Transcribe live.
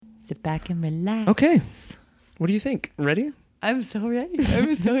sit back and relax. Okay. What do you think? Ready? I'm so ready.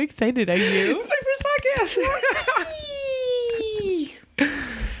 I'm so excited. Are you? It's my first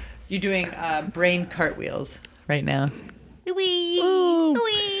podcast. You're doing brain cartwheels right now.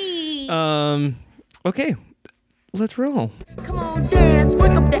 Okay. Let's roll. Come on, dance,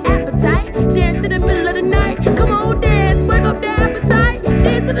 wake up the appetite. Dance in the middle of the night. Come on, dance, wake up the appetite.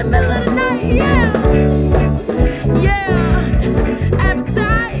 Dance in the middle of the night. Yeah. Yeah.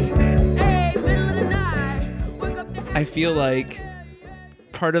 Appetite. Hey, middle of the night. Wake up the I feel like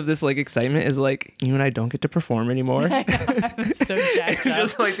part of this like excitement is like you and I don't get to perform anymore. I'm so jacked up.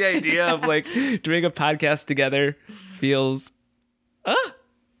 Just like the idea of like doing a podcast together feels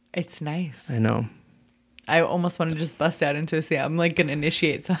It's nice. I know. I almost want to just bust out into a scene. I'm like going to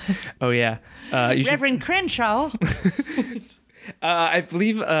initiate something. Oh yeah. You should, Reverend Crenshaw. I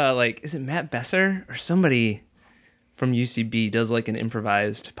believe like is it Matt Besser or somebody from UCB does like an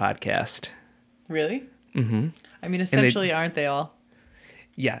improvised podcast. Really? Mm-hmm. I mean, essentially, aren't they all?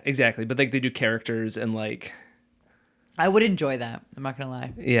 Yeah, exactly. But like they do characters and like I would enjoy that. I'm not going to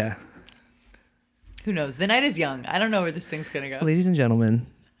lie. yeah. Who knows? The night is young. I don't know where this thing's going to go. Ladies and gentlemen,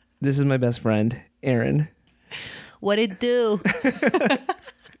 this is my best friend, Aaron. What it do?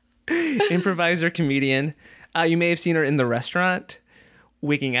 Improviser, comedian. You may have seen her in The Restaurant,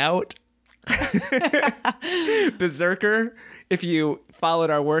 Wigging Out, Berserker. If you followed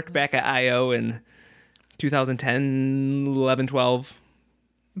our work back at I.O. in 2010, 11, 12.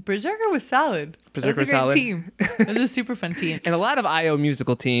 Berserker was solid. Berserker That was a solid. great team. It was a super fun team. And a lot of I.O.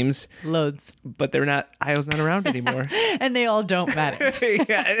 musical teams, Loads. but they're not, I.O.'s not around anymore. And they all don't matter.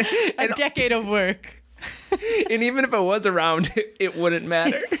 Yeah. A decade of work. And even if it was around, it wouldn't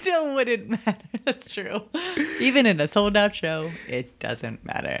matter. It still wouldn't matter. That's true. Even in a sold out show, it doesn't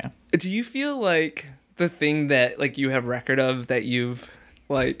matter. Do you feel like the thing that like you have record of that you've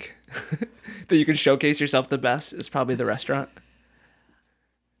like that you can showcase yourself the best is probably The Restaurant?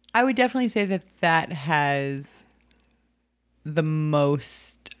 I would definitely say that that has the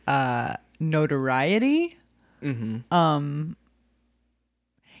most notoriety. Mm-hmm.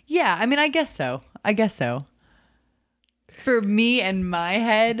 Yeah, I mean, I guess so. For me and my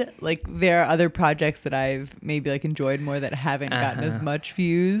head, like there are other projects that I've maybe like enjoyed more that haven't gotten as much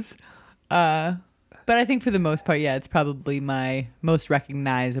views. But I think for the most part, yeah, it's probably my most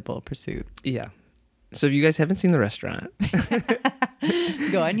recognizable pursuit. Yeah. So if you guys haven't seen The Restaurant,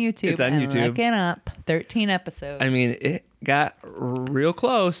 Go on YouTube. It's on and YouTube. Look it up. 13 episodes. I mean, it got real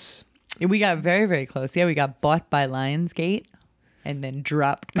close. We got very, very close. Yeah, we got bought by Lionsgate and then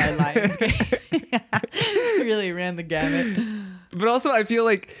dropped by Lionsgate. Really ran the gamut. But also I feel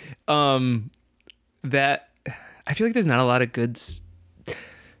like that I feel like there's not a lot of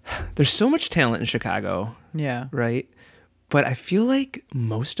there's so much talent in Chicago, Yeah. right? But I feel like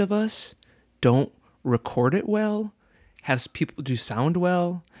most of us don't record it well, have people do sound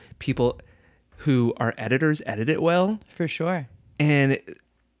well, people who are editors edit it well, For sure. and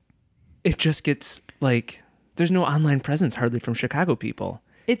it just gets like there's no online presence hardly from Chicago people.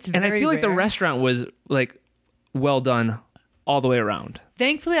 It's And I very feel like The rare. Restaurant was like well done all the way around.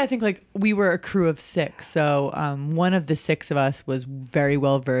 Thankfully, I think like we were a crew of 6. So one of the 6 of us was very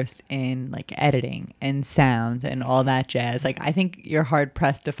well versed in like editing and sound and all that jazz. Like I think you're hard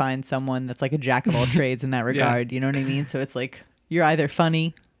pressed to find someone that's like a jack of all trades in that regard. You know what I mean? So it's like you're either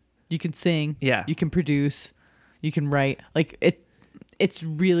funny, you can sing, Yeah. you can produce, you can write. Like it's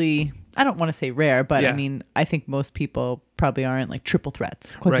really, I don't want to say rare, but Yeah. I mean, I think most people probably aren't like triple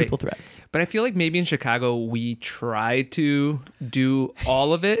threats, quadruple threats. But I feel like maybe in Chicago we try to do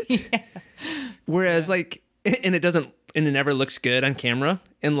all of it, whereas like, and it doesn't, and it never looks good on camera.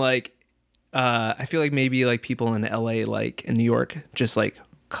 And like, I feel like maybe like people in LA, like in New York, just like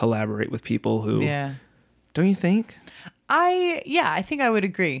collaborate with people who, Yeah. don't you think? I think I would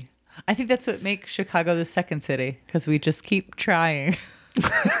agree. I think that's what makes Chicago the second city, because we just keep trying.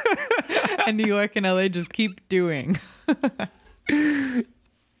 And New York and LA just keep doing.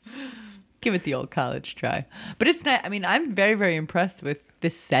 Give it the old college try. But it's not, I mean, I'm very, very impressed with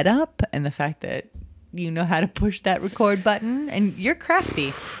this setup and the fact that you know how to push that record button and you're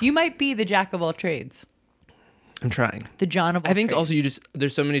crafty. You might be the jack of all trades. I'm trying. The John of all I think trades. also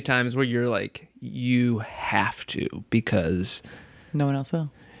there's so many times where you're like, you have to because No one else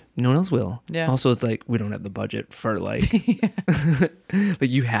will. no one else will. Yeah. Also, it's like we don't have the budget for like, like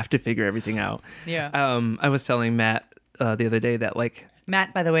you have to figure everything out. Yeah. I was telling Matt the other day that like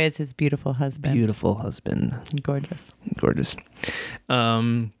Matt, by the way, is his beautiful husband. beautiful husband, Gorgeous. gorgeous.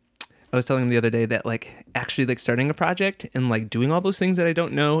 I was telling him the other day that like actually like starting a project and like doing all those things that I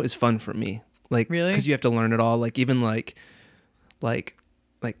don't know is fun for me. Like Really? because you have to learn it all. Like even like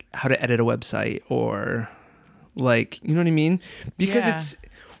like how to edit a website or like, you know what I mean? Because Yeah. it's,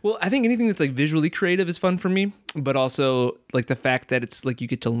 well, I think anything that's like visually creative is fun for me, but also like the fact that it's like you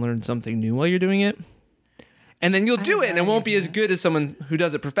get to learn something new while you're doing it. And then you'll do it and it won't be as good as someone who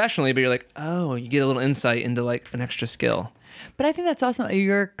does it professionally, but you're like, oh, you get a little insight into like an extra skill. But I think that's awesome.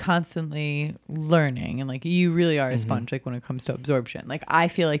 You're constantly learning and like you really are a Mm-hmm. sponge like when it comes to absorption. Like I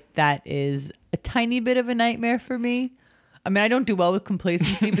feel like that is a tiny bit of a nightmare for me. I mean, I don't do well with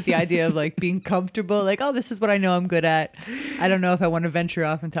complacency, but the idea of like being comfortable, like, oh, this is what I know I'm good at. I don't know if I want to venture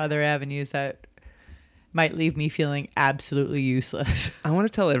off into other avenues that might leave me feeling absolutely useless. I want to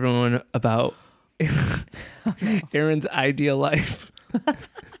tell everyone about Erin's ideal life.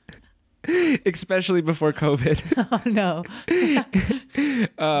 Especially before COVID. Oh no.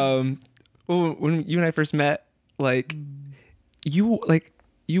 Well, when you and I first met, like you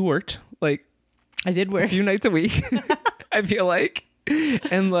worked like I did a work. few nights a week. I feel like,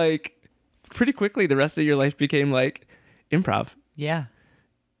 and like pretty quickly, the rest of your life became like improv. Yeah.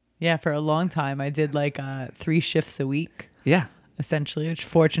 Yeah, for a long time I did like 3 shifts a week Yeah, essentially, which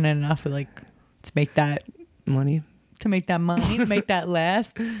fortunate enough to make that money. to make that money, to make that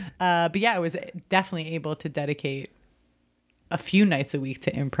last. But yeah, I was definitely able to dedicate a few nights a week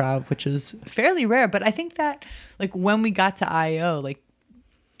to improv, which is fairly rare. But I think that like when we got to IO, like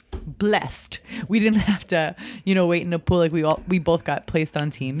blessed, we didn't have to, wait in a pool. Like we both got placed on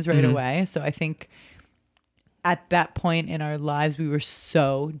teams right away. So I think at that point in our lives, we were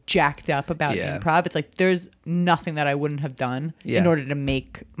so jacked up about Yeah. improv. It's like there's nothing that I wouldn't have done in Yeah. order to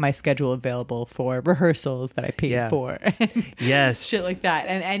make my schedule available for rehearsals that I paid Yeah. for. Yes. Shit like that.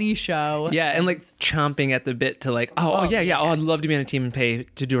 And any show. Yeah, and like chomping at the bit to like, oh yeah. Oh, I'd love to be on a team and pay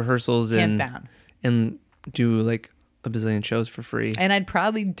to do rehearsals Hands and down. and do like a bazillion shows for free. And I'd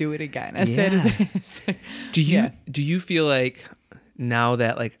probably do it again. As sad as it is. Do you feel like now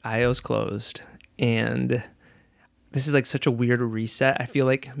that like IO's closed and this is like such a weird reset, I feel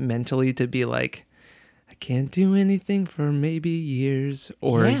like mentally to be like, I can't do anything for maybe years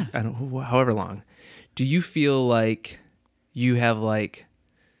or Yeah. I don't know, however long. Do you feel like you have like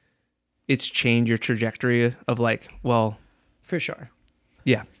it's changed your trajectory of like, well, For sure.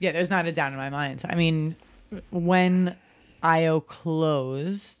 yeah. Yeah, there's not a doubt in my mind. I mean, when IO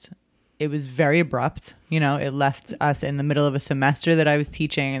closed, it was very abrupt. It left us in the middle of a semester that I was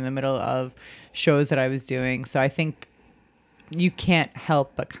teaching, in the middle of shows that I was doing. So I think you can't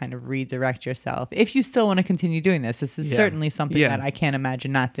help but kind of redirect yourself if you still want to continue doing this. This is Yeah. certainly something Yeah. that I can't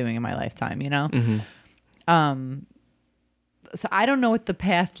imagine not doing in my lifetime, Mm-hmm. So I don't know what the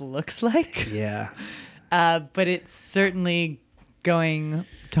path looks like. Yeah. But it's certainly going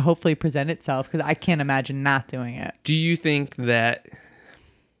to hopefully present itself because I can't imagine not doing it. Do you think that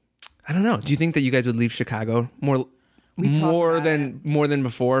I don't know, do you think that you guys would leave Chicago more talk about than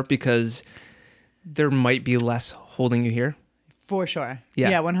before because there might be less holding you here? For sure. Yeah.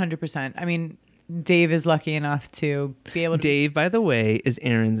 Yeah, 100%. I mean, Dave is lucky enough to be able to. Dave, by the way, is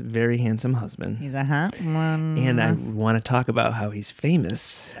Erin's very handsome husband. He's a hot one. And I want to talk about how he's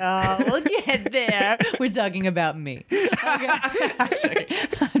famous. Oh, we'll get there. We're talking about me. Okay.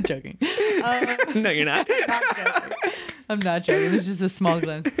 I'm joking. No, you're not. I'm not joking. It's just a small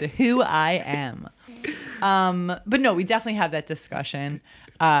glimpse to who I am. But no, we definitely have that discussion.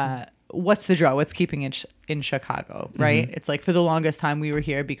 What's the draw? What's keeping it in Chicago, right? It's like for the longest time we were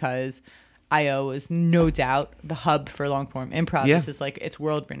here because IO is no doubt the hub for long form improv. Yeah. This is like it's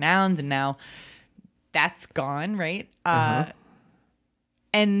world renowned, and now that's gone, right?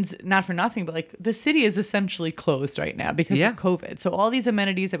 And not for nothing, but like the city is essentially closed right now because Yeah. of COVID. So all these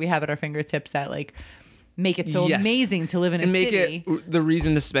amenities that we have at our fingertips that like make it so Yes. amazing to live in a And make city. it the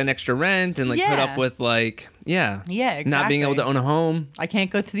reason to spend extra rent and like put Yeah. up with like, yeah. Yeah, Not being able to exactly. own a home. I can't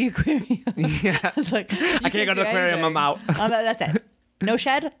go to the aquarium. Yeah. It's like, I can't go to the aquarium, I'm out. That's it. No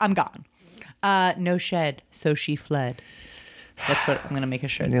shed, I'm gone. No shed, so she fled. That's what I'm gonna make a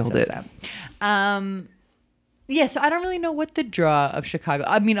shirt that Nailed says it. that. Yeah, so I don't really know what the draw of Chicago.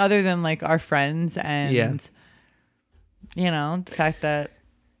 I mean, other than like our friends and the fact that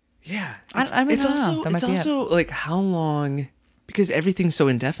Yeah. I It's don't know. also That might it's be it. also like how long because everything's so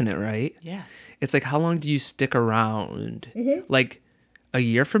indefinite, right? yeah. It's like how long do you stick around? Like a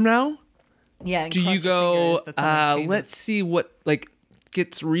year from now? Yeah. and Do you cross your go fingers that something changes. let's see what like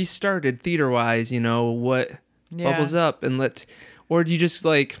gets restarted theater wise, what Yeah. bubbles up and or do you just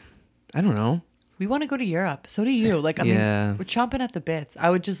like I don't know. We want to go to Europe. So do you. Like, I Yeah. mean, we're chomping at the bits. I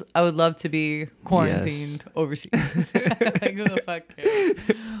would love to be quarantined overseas. Like, who the fuck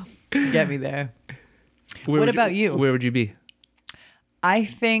cares? Get me there. What about you? Where would you be? I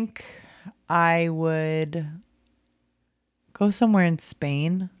think I would Go somewhere in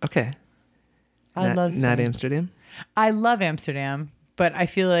Spain. Okay. I love Spain. Not Amsterdam. I love Amsterdam, but I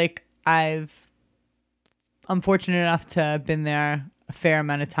feel like I'm fortunate enough to have been there a fair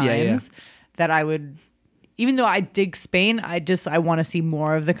amount of times that I would, even though I dig Spain, I want to see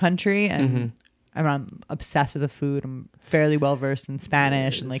more of the country, and I'm obsessed with the food. I'm fairly well versed in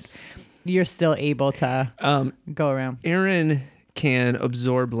Spanish, and like you're still able to go around. Erin can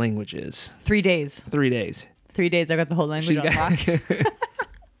absorb languages. 3 days. 3 days. 3 days. I got the whole language on lock.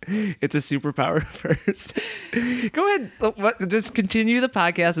 It's a superpower first. Go ahead. Just continue the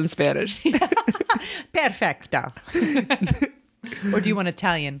podcast in Spanish. Perfecto. Or do you want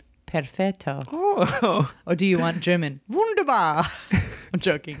Italian? Perfetto. Oh. Or do you want German? Wunderbar. I'm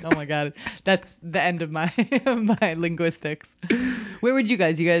joking. Oh my God. That's the end of my my linguistics. Where would you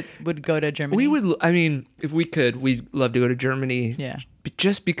guys would go to Germany? We would, I mean, if we could, we'd love to go to Germany. Yeah.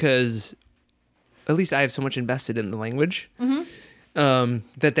 Just because at least I have so much invested in the language.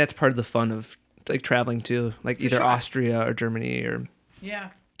 That's part of the fun of like traveling to like either Austria or Germany or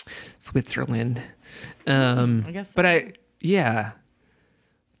Switzerland. I guess. But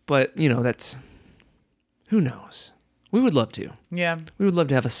but you know, that's, who knows? We would love to. Yeah. We would love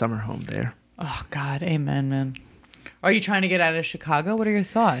to have a summer home there. Oh God, amen, man. Are you trying to get out of Chicago? What are your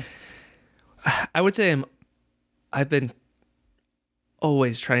thoughts? I would say I've been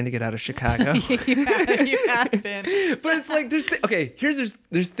always trying to get out of Chicago. You have been. But it's like there's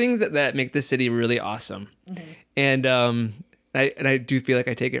things that make the city really awesome, and I do feel like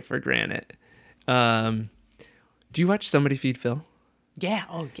I take it for granted. Do you watch Somebody Feed Phil? Yeah.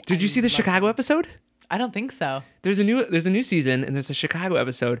 Oh, yeah. Did you see the Chicago episode? I don't think so. There's a new season, and there's a Chicago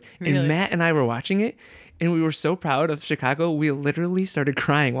episode, Really? and Matt and I were watching it, and we were so proud of Chicago, we literally started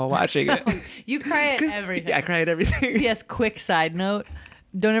crying while watching it. You cry at everything. Yeah, I cry at everything. Yes, quick side note.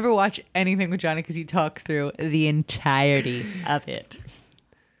 Don't ever watch anything with Johnny because he talks through the entirety of it.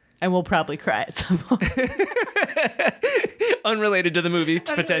 And we'll probably cry at some point. Unrelated to the movie,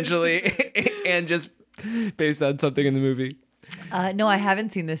 potentially, and just based on something in the movie. No, I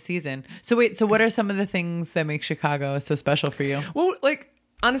haven't seen this season. So wait, so what are some of the things that make Chicago so special for you? Well, like,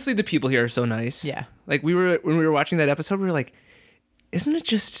 honestly, the people here are so nice. Yeah. Like, when we were watching that episode, we were like, isn't it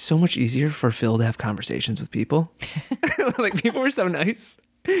just so much easier for Phil to have conversations with people? Like, people were so nice.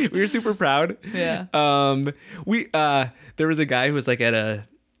 We were super proud. Yeah. There was a guy who was like at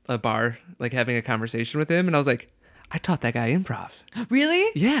a bar, like having a conversation with him, and I was like, I taught that guy improv. Really?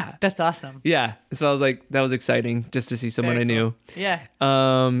 Yeah. That's awesome. Yeah. So I was like, that was exciting just to see someone Very I knew. cool. Yeah.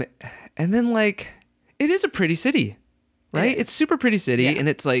 And then like, it is a pretty city, right? is. It's super pretty city, Yeah. and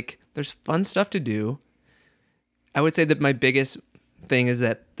it's like there's fun stuff to do. I would say that my biggest thing is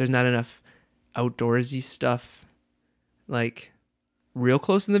that there's not enough outdoorsy stuff, like real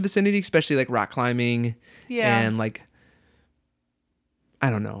close in the vicinity, especially like rock climbing. Yeah. And like, I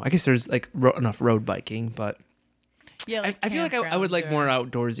don't know. I guess there's like enough road biking, but Yeah. Like I feel like I would like campgrounds more or-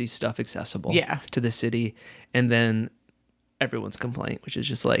 outdoorsy stuff accessible Yeah. to the city. And then everyone's complaint, which is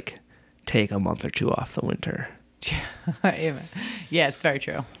just like take a month or two off the winter. Yeah, it's very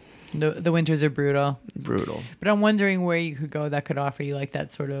true. The winters are brutal. Brutal. But I'm wondering where you could go that could offer you like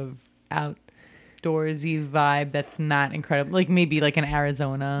that sort of outdoorsy vibe that's not incredible. Like maybe like in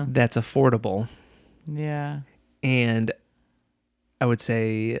Arizona. That's affordable. Yeah. And I would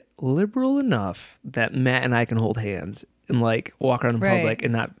say liberal enough that Matt and I can hold hands and like walk around in Right. public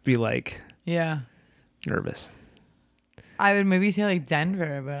and not be like Yeah. nervous. I would maybe say like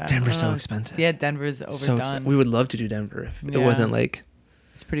Denver, but I don't Denver's so know. expensive. Yeah, Denver's overdone. We would love to do Denver if it Yeah. wasn't like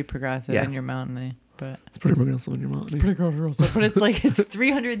It's pretty progressive Yeah. and you're mountainy, but it's pretty progressive in your mountain. but it's like it's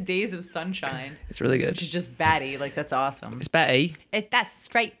 300 days of sunshine, It's really good. which is just batty. Like that's awesome. It's batty. That's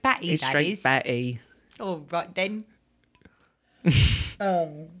straight batty. It's straight batty. All right then.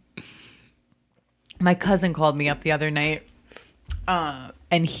 My cousin called me up the other night,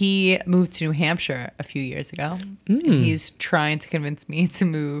 and he moved to New Hampshire a few years ago. And he's trying to convince me to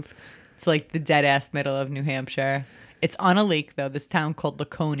move to like the dead ass middle of New Hampshire. It's on a lake though. This town called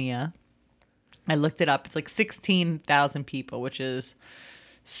Laconia. I looked it up. It's like 16,000 people, which is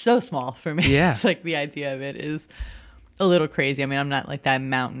so small for me. Yeah. It's like the idea of it is a little crazy. I mean, I'm not like that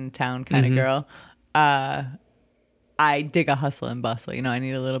mountain town kind of girl. I dig a hustle and bustle. You know, I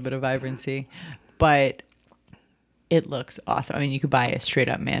need a little bit of vibrancy, but it looks awesome. I mean, you could buy a straight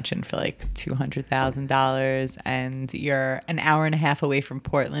up mansion for like $200,000 and you're an hour and a half away from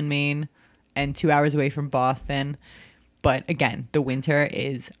Portland, Maine and 2 hours away from Boston. But again, the winter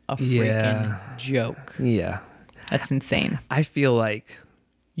is a freaking joke. Yeah. That's insane. I feel like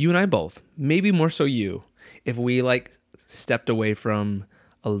you and I both, maybe more so you, if we like stepped away from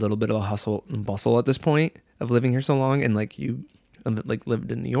a little bit of a hustle and bustle at this point, of living here so long, and like you like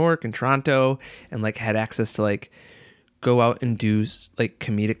lived in New York and Toronto, and like had access to like go out and do like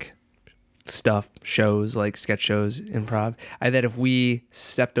comedic stuff, shows, like sketch shows, improv. That if we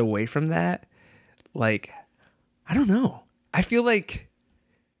stepped away from that, like, I don't know. I feel like,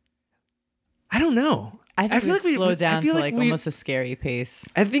 I don't know. I think feel we'd like slow down to like we'd- almost a scary pace.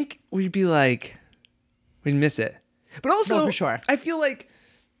 I think we'd be like, we'd miss it. But also, No, for sure. I feel like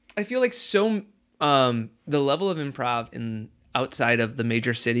so the level of improv in outside of the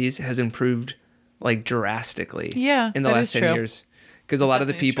major cities has improved like drastically. Yeah, in the that last is 10 true. years, because a lot of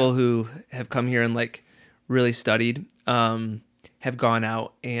the Definitely is people who have come here and like really studied have gone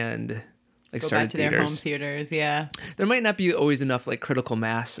out and like Go started back to their home theaters. theaters. Yeah. There might not be always enough like critical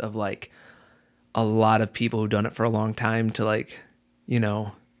mass of like a lot of people who've done it for a long time to like, you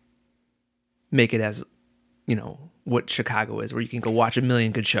know, make it as, you know, what Chicago is, where you can go watch a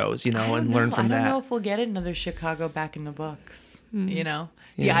million good shows, you know, and learn from that. I don't know if we'll get another Chicago back in the books. You know,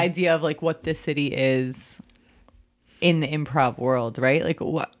 the Yeah. idea of like what this city is in the improv world, right? Like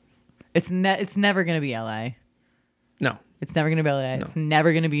what? It's never gonna be LA. No. It's never gonna be LA. It's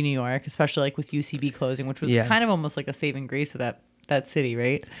never gonna be New York, especially like with UCB closing, which was Yeah. kind of almost like a saving grace of that city,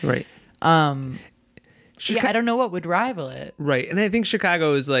 right? Right. Yeah, I don't know what would rival it. Right. And I think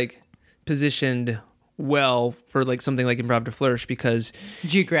Chicago is like positioned well for like something like improv to flourish, because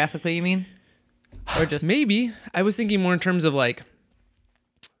Geographically, you mean? Or just maybe I was thinking more in terms of like,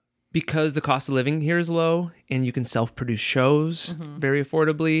 because the cost of living here is low and you can self-produce shows very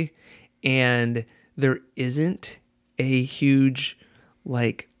affordably, and there isn't a huge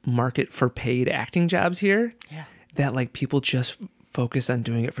like market for paid acting jobs here, Yeah. that like people just focus on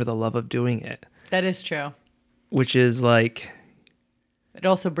doing it for the love of doing it, that is true. which is like It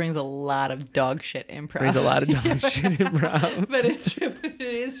also brings a lot of dog shit improv. brings a lot of dumb shit improv. But it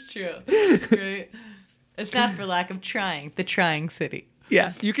is true. Right? It's not for lack of trying. The trying city.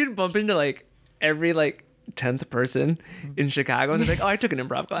 Yeah, you can bump into like every like 10th person in Chicago and they're like, oh, I took an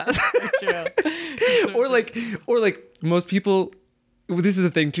improv class. True. or like most people, well, this is the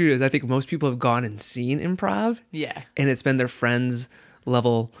thing too, is I think most people have gone and seen improv, Yeah. and it's been their friends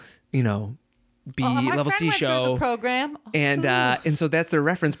level, you know, B My level friend C went through show. the program. And so that's their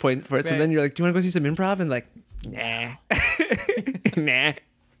reference point for it. So Right. then you're like, do you want to go see some improv? And like, nah. Nah.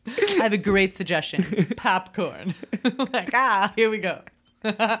 I have a great suggestion. Popcorn. Like, here we go.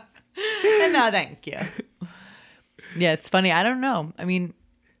 And no, thank you. Yeah, it's funny. I don't know. I mean,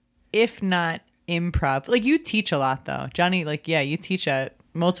 if not improv, like you teach a lot though. Johnny, like, yeah, you teach at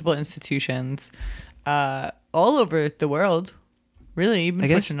multiple institutions all over the world. Really, you've been I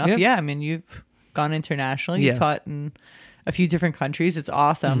guess, pushing up. yeah. Yeah, I mean, you've gone international. You Yeah. taught in a few different countries. It's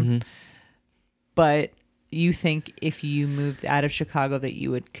awesome. But you think if you moved out of Chicago that you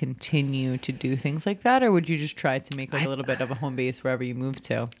would continue to do things like that, or would you just try to make like a little bit of a home base wherever you move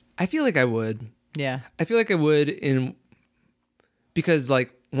to? I feel like I would. Yeah. I feel like I would because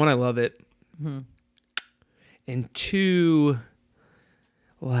like, one, I love it. And two,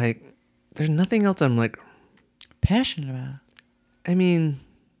 like, there's nothing else I'm like, Passionate about. I mean,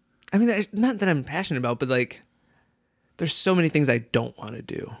 not that I'm passionate about, but like, there's so many things I don't want to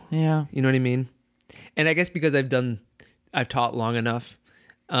do. Yeah. You know what I mean? And I guess because I've taught long enough.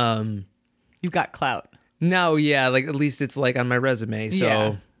 You've got clout. Now, yeah, like at least it's like on my resume. So,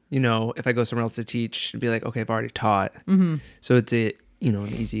 Yeah. you know, if I go somewhere else to teach, it'd be like, okay, I've already taught. So it's an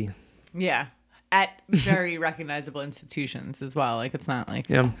easy. Yeah. At very recognizable institutions as well. Like it's not like,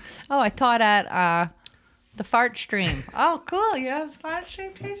 Yeah. oh, I taught at the Fart Stream. Oh, cool. You have Fart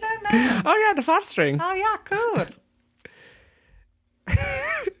Stream teacher now. Oh yeah, the font string. Oh, yeah, cool.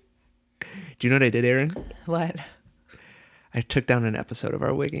 Do you know what I did, Aaron? What? I took down an episode of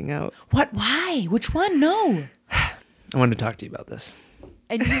our Wigging Out. What? Why? Which one? No. I wanted to talk to you about this.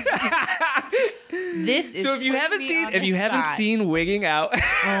 And this is So if you haven't putting me on seen the spot. seen Wigging Out,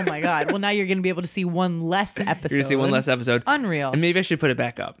 Oh my God. Well, now you're going to be able to see one less episode. you're gonna see one less episode. Unreal. And maybe I should put it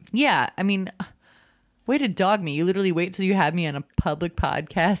back up. Yeah. I mean, way to dog me. You literally wait till you have me on a public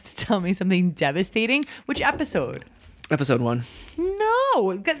podcast to tell me something devastating. Which episode? Episode 1.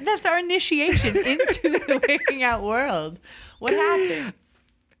 No. That's our initiation into the waking out world. What happened?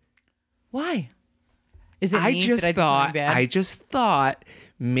 Why? Is it I me? just Did I do something bad? thought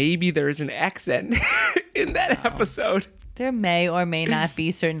maybe there's an accent in that episode. There may or may not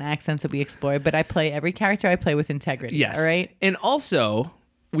be certain accents that we explore, but I play every character I play with integrity. Yes. All right. And also,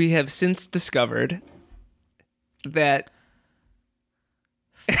 we have since discovered that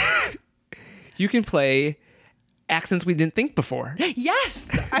you can play accents we didn't think before. Yes,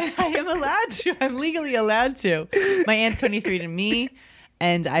 I am allowed to. I'm legally allowed to. My aunt's 23 to me,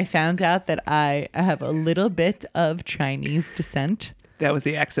 and I found out that I have a little bit of Chinese descent. That was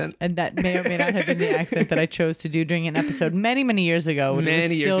the accent. And that may or may not have been the accent that I chose to do during an episode many, many years ago. When it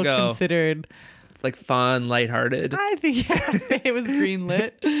was still considered like fun, lighthearted. I think it was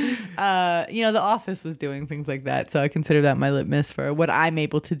greenlit. The Office was doing things like that, so I consider that my litmus for what I'm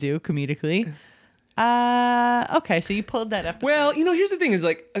able to do comedically. Okay, so you pulled that episode. Well, here's the thing: is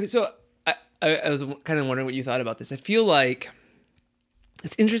like, so I was kind of wondering what you thought about this. I feel like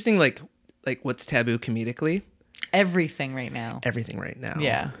it's interesting, like what's taboo comedically. Everything right now. Everything right now.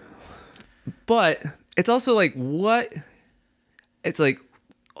 Yeah. But it's also like what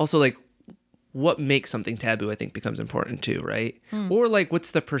makes something taboo, I think, becomes important too, right? Or like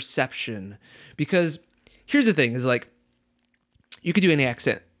what's the perception? Because here's the thing is like you could do any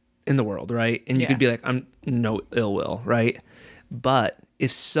accent in the world, right? And you could be like, I'm no ill will, right? But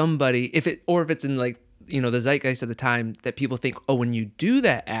if it's in like, the zeitgeist of the time that people think, oh, when you do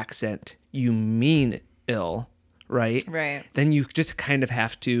that accent, you mean ill, right? Right. Then you just kind of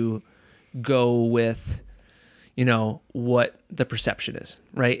have to go with, what the perception is,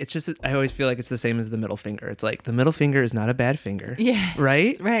 right? It's just, I always feel like it's the same as the middle finger. It's like the middle finger is not a bad finger. Yeah.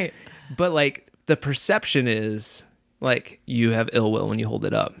 Right? Right. But like the perception is like you have ill will when you hold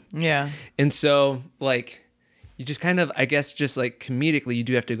it up. Yeah. And so like you just kind of, I guess, just like comedically, you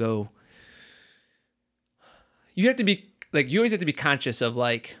do have to go, you have to be like, you always have to be conscious of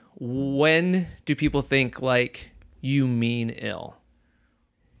like, when do people think like you mean ill?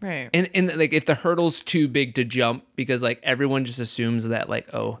 Right. And like if the hurdle's too big to jump because like everyone just assumes that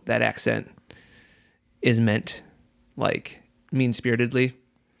like, oh, that accent is meant like mean-spiritedly,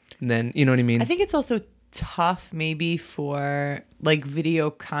 then you know what I mean? I think it's also tough maybe for like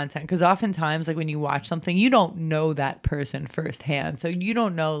video content because oftentimes like when you watch something, you don't know that person firsthand. So you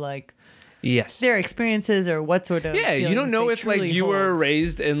don't know like their experiences or what sort of you don't know if like you were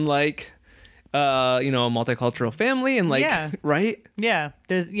raised in like a multicultural family and like right?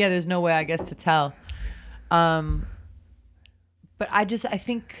 There's no way I guess to tell. But I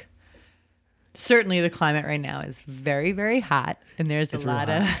think certainly the climate right now is very, very hot and there's a lot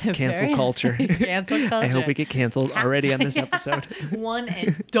of cancel culture. Cancel culture. I hope we get canceled already on this episode. One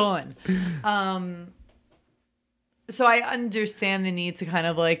and done. So I understand the need to kind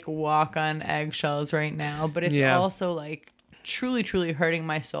of like walk on eggshells right now, but it's also like truly, truly hurting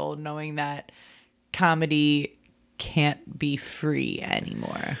my soul knowing that comedy can't be free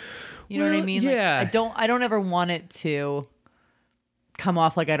anymore. You know what I mean? Yeah. Like, I don't ever want it to come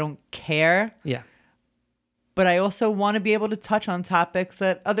off like I don't care. Yeah. But I also want to be able to touch on topics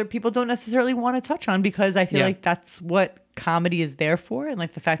that other people don't necessarily want to touch on because I feel like that's what comedy is there for. And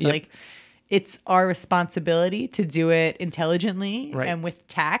like the fact that like it's our responsibility to do it intelligently and with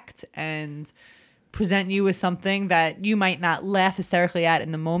tact and present you with something that you might not laugh hysterically at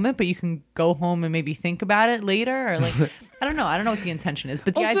in the moment, but you can go home and maybe think about it later or like, I don't know what the intention is,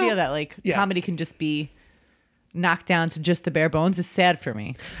 but the also, idea that like comedy can just be knocked down to just the bare bones is sad for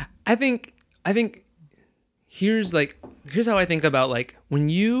me. I think here's how I think about like when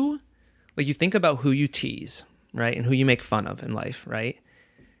you think about who you tease, right? And who you make fun of in life, right?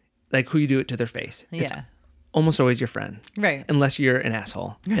 Like who you do it to their face. Yeah. It's almost always your friend. Right. Unless you're an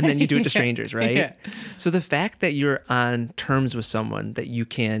asshole. And then you do it to strangers, right? Yeah. So the fact that you're on terms with someone that you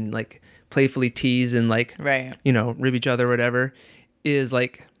can like playfully tease and like, rib each other or whatever is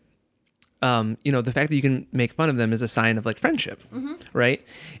like, the fact that you can make fun of them is a sign of like friendship, right?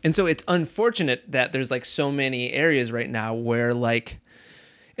 And so it's unfortunate that there's like so many areas right now where like,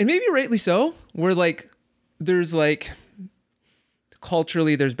 and maybe rightly so, where like there's like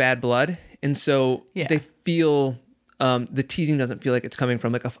culturally there's bad blood, and so they feel the teasing doesn't feel like it's coming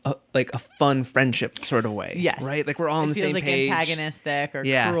from like a fun friendship sort of way, right? Like we're all on the same page. It feels like antagonistic or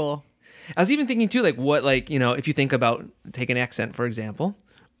cruel. I was even thinking too, like what, like if you think about take an accent for example.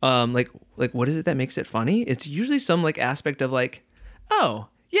 Like what is it that makes it funny? It's usually some like aspect of like, oh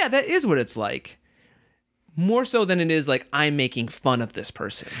yeah, that is what it's like. More so than it is like I'm making fun of this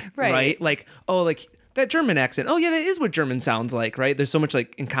person, right? Like, oh, like that German accent. Oh yeah, that is what German sounds like, right? There's so much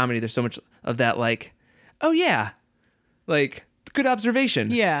like in comedy. There's so much of that, like, oh yeah, like good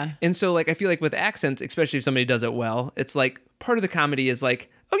observation. Yeah. And so like I feel like with accents, especially if somebody does it well, it's like part of the comedy is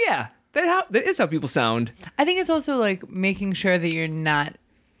like, oh yeah, that is how people sound. I think it's also like making sure that you're not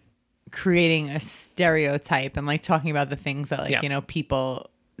creating a stereotype and like talking about the things that like people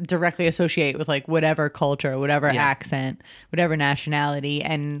directly associate with like whatever culture, whatever accent, whatever nationality,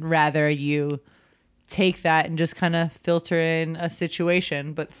 and rather you take that and just kind of filter in a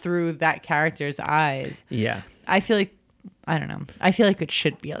situation but through that character's eyes. I feel like I don't know. I feel like it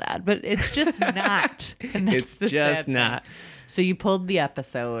should be allowed, but it's just not. And that's It's the sad just thing. not. So you pulled the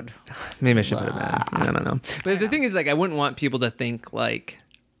episode. Maybe I should put it back. I don't know. But the thing is, like, I wouldn't want people to think like,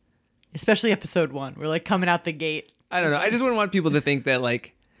 Especially episode 1. We're like coming out the gate. I don't know. I just wouldn't want people to think that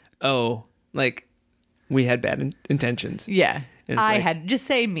like, oh, like we had bad intentions. Yeah. And it's like- just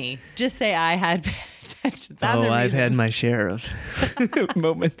say me. Just say I had bad intentions. I'm the I've reason. had my share of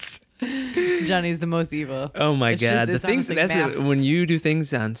moments. Johnny's the most evil. Oh my It's god, just- the it's things almost like math. when you do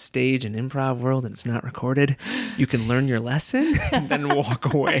things on stage and improv world and it's not recorded, you can learn your lesson and then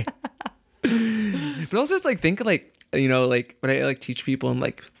walk away. But also, it's like think like like when I like teach people and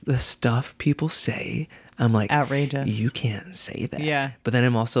like the stuff people say, I'm like Outrageous. You can't say that. Yeah. But then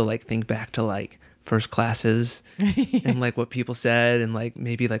I'm also like think back to like first classes and like what people said and like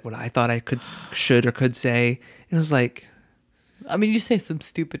maybe like what I thought I should or could say. And it was like I mean, you say some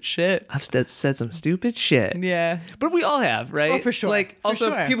stupid shit. I've said some stupid shit. Yeah. But we all have, right? Oh, for sure. Like, For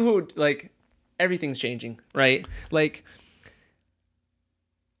also sure. people who like everything's changing, right? Like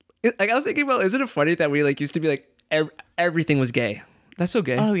I was thinking about, isn't it funny that we like used to be like everything was gay? That's so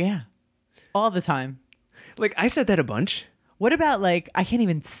gay. Oh, yeah. All the time. Like I said that a bunch. What about like, I can't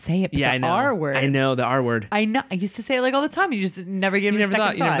even say it, but Yeah, the I know. R word. I know the R word. I know. I used to say it like all the time. You just never give it a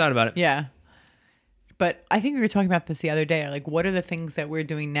second you never thought about it. Yeah. But I think we were talking about this the other day. Like, what are the things that we're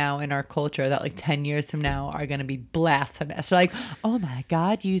doing now in our culture that like 10 years from now are going to be blasphemous? So like, oh my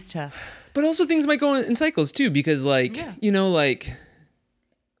God, you used to. But also things might go in cycles too, because like, like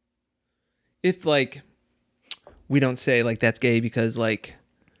if like we don't say like that's gay because like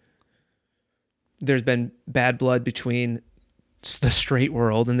there's been bad blood between the straight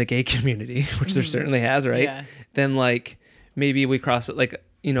world and the gay community, which there certainly has, right? Yeah. Then like maybe we cross it like,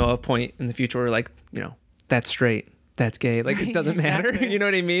 a point in the future where like, that's straight, that's gay. Like it doesn't matter. Exactly. You know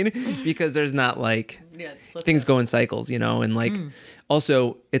what I mean? Because there's not like Yeah, things go in cycles, and like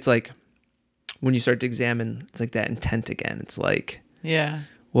also it's like when you start to examine, it's like that intent again. It's like, Yeah.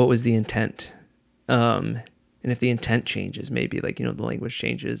 what was the intent? And if the intent changes, maybe like, the language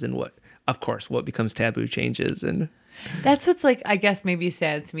changes and what becomes taboo changes. And That's what's like, I guess maybe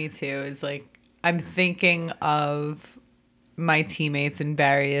sad to me too, is like, I'm thinking of my teammates in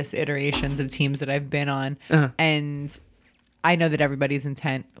various iterations of teams that I've been on. Uh-huh. And I know that everybody's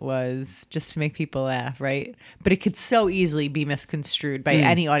intent was just to make people laugh, right? But it could so easily be misconstrued by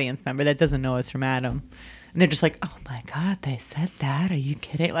any audience member that doesn't know us from Adam. And they're just like, oh my God, they said that? Are you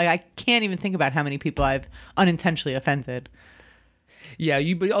kidding? Like, I can't even think about how many people I've unintentionally offended. yeah,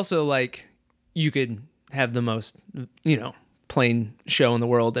 but also like you could have the most, plain show in the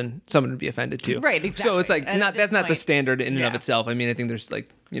world and someone would be offended too. Right, So it's like, exactly. And at that's this not the point- standard in and of Yeah. itself. I mean, I think there's like,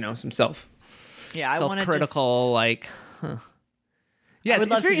 some Yeah, I want to self-critical, like, huh. Yeah, I would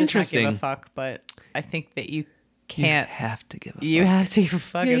it's love very to just not give interesting. a fuck, but I think that you You can't. have to give a You fuck. have to give a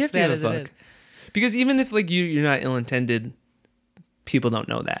fuck. Yeah, you as have to sad give as a it fuck. Because even if like you're not ill-intended, people don't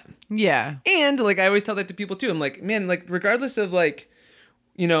know that. is. Yeah. And like I always tell that to people too. I'm like, man, like regardless of like,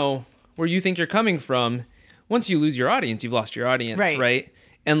 where you think you're coming from, once you lose your audience, you've lost your audience, Right. right?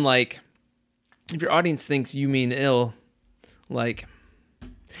 And like, if your audience thinks you mean ill, like,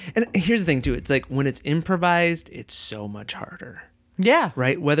 and here's the thing too. It's like when it's improvised, it's so much harder, Yeah.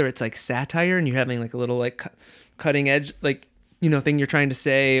 right? Whether it's like satire and you're having like a little like cutting edge, like, thing you're trying to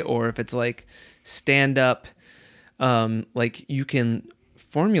say, or if it's like stand up, like you can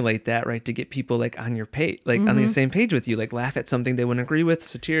formulate that right to get people like on your page, like on the same page with you, like laugh at something they wouldn't agree with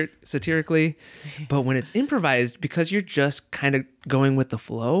satirically. But when it's improvised, because you're just kind of going with the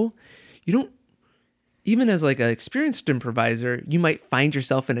flow, you don't, even as like an experienced improviser, you might find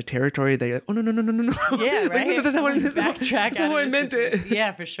yourself in a territory that you're like, oh no. Yeah, Like, right. no, that's not what, Backtrack. that's not what I meant it.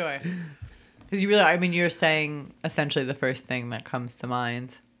 Yeah, for sure. Because you really, I mean, you're saying essentially the first thing that comes to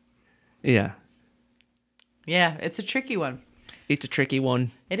mind. Yeah, Yeah, it's a tricky one. it's a tricky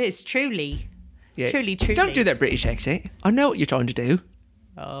one. It is truly. Yeah. Truly. Don't do that British accent. I know what you're trying to do.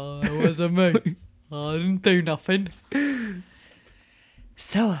 Oh, it wasn't me. I didn't do nothing.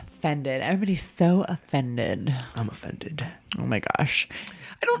 So offended. Everybody's so offended. I'm offended. Oh my gosh.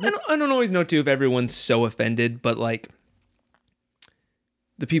 I don't always know too if everyone's so offended, but like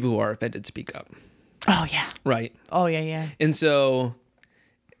the people who are offended speak up, Oh yeah. right? Oh yeah. And so,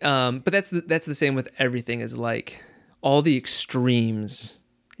 but that's the same with everything. Is like all the extremes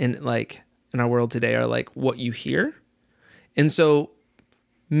in our world today are like what you hear, and so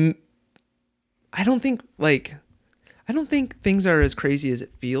I don't think things are as crazy as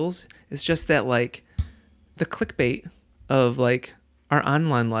it feels. It's just that like the clickbait of like our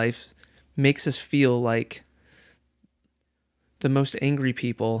online life makes us feel like the most angry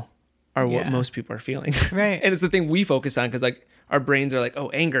people are what Yeah. most people are feeling. Right. And it's the thing we focus on because like our brains are like, oh,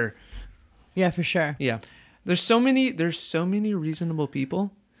 anger. Yeah, for sure. Yeah. There's so many reasonable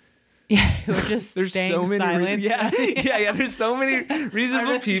people. Yeah, who are just There's staying so many silent. yeah. There's so many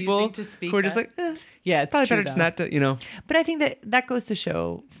reasonable refusing people to speak who are just up. like, Yeah, it's probably true, better just though. not to, you know. But I think that goes to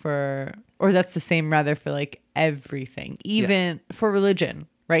show or that's the same rather for like everything, even for religion,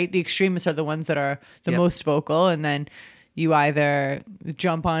 right? The extremists are the ones that are the Yep. most vocal, and then you either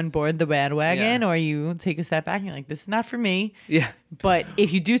jump on board the bandwagon Yeah. or you take a step back and you're like, this is not for me. Yeah. But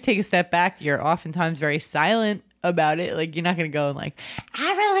if you do take a step back, you're oftentimes very silent about it. Like you're not going to go and like,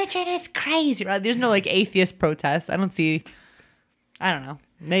 our religion is crazy. Right? There's no like atheist protests. I don't know.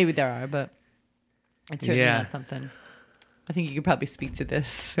 Maybe there are, but it's certainly Yeah. not something. I think you could probably speak to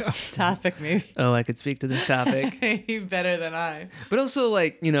this topic maybe Oh, I could speak to this topic. maybe better than I. But also,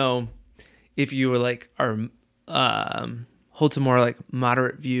 like, you know, if you were like hold to more like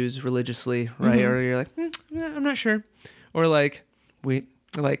moderate views religiously, right? Mm-hmm. Or you're like, I'm not sure, or like we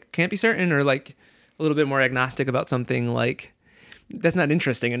like can't be certain, or like a little bit more agnostic about something, like that's not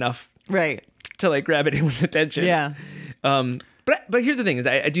interesting enough Right. to like grab anyone's attention. Yeah. But here's the thing: is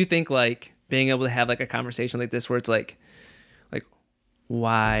I do think like being able to have like a conversation like this, where it's like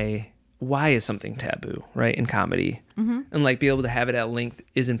why is something taboo, right, in comedy, and like be able to have it at length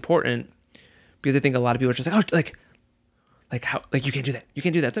is important, because I think a lot of people are just like, oh, like how, like you can't do that,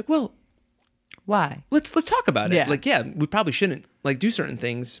 It's like, well, Why? let's talk about it. Yeah. Like, yeah, we probably shouldn't like do certain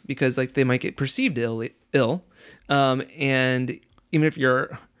things because like they might get perceived ill, and even if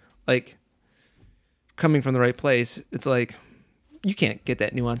you're like coming from the right place, it's like you can't get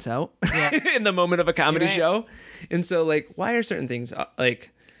that nuance out Yeah. in the moment of a comedy You're right. show. And so like, why are certain things like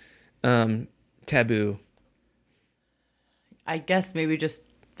taboo? I guess maybe just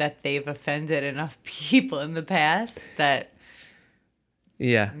that they've offended enough people in the past that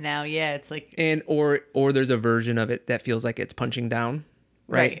Yeah. now, it's like, And or there's a version of it that feels like it's punching down,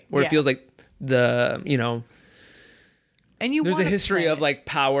 right? Right, Or yeah. it feels like the, you know, and you there's a wanna history play of it. like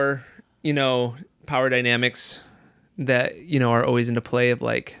power, you know, power dynamics that, you know, are always into play of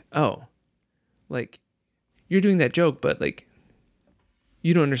like, oh, like you're doing that joke, but like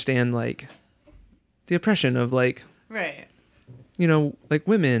you don't understand like the oppression of like, right. you know, like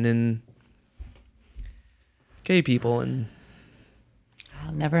women and gay people, and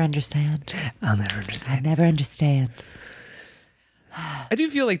I'll never understand. I'll never understand. I never understand. I do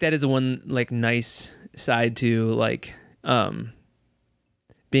feel like that is the one like nice side to like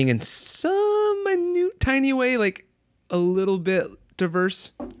being in some minute tiny way like a little bit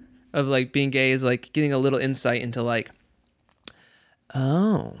diverse, of like being gay, is like getting a little insight into like,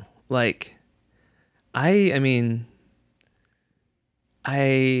 oh, like I mean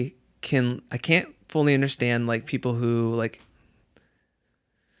I can't fully understand like people who like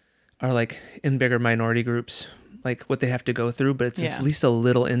are like in bigger minority groups, like what they have to go through, but it's Yeah. at least a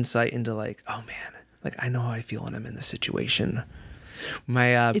little insight into like, oh man, like I know how I feel when I'm in this situation.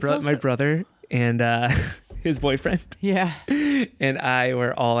 My It's my also- brother and his boyfriend Yeah. and I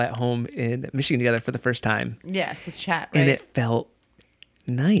were all at home in Michigan together for the first time, Yes, let's chat, right? and it felt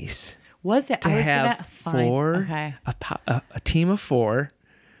nice was it? to I was have gonna find, four, okay. a team of four,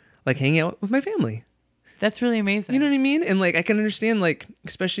 like hanging out with my family. That's really amazing. You know what I mean? And like I can understand, like,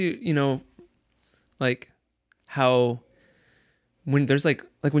 especially, you know, like how when there's like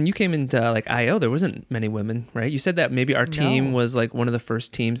when you came into like IO, there wasn't many women, right? You said that maybe our team No. was like one of the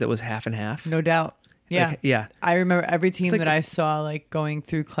first teams that was half and half. No doubt. Yeah. Like, yeah. I remember every team like that I saw like going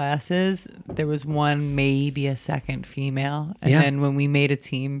through classes, there was one, maybe a second female. And Yeah. then when we made a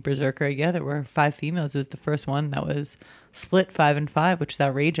team, Berserker, yeah, there were 5 females. It was the first one that was split 5 and 5, which is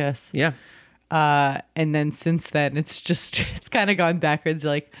outrageous. Yeah. And then since then, it's kind of gone backwards.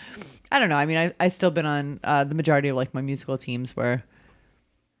 Like, I don't know. I mean, I still been on the majority of like my musical teams were,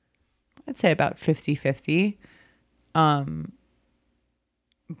 I'd say about 50-50.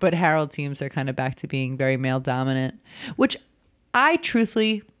 But Harold teams are kind of back to being very male dominant, which I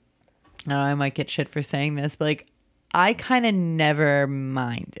truthfully, I don't know, I might get shit for saying this, but like I kind of never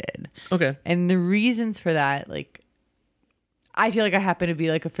minded. Okay. And the reasons for that, like, I feel like I happen to be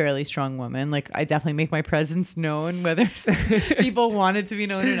like a fairly strong woman. Like I definitely make my presence known, whether people want it to be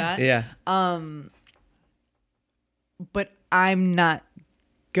known or not. Yeah. But I'm not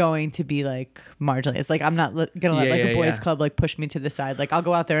going to be like marginalized. Like I'm not gonna let Yeah, like yeah, a boys yeah. club like push me to the side. Like I'll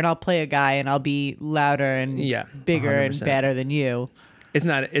go out there and I'll play a guy and I'll be louder and Yeah, bigger and 100%. badder than you. It's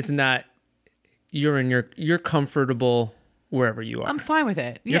not you're comfortable wherever you are. I'm fine with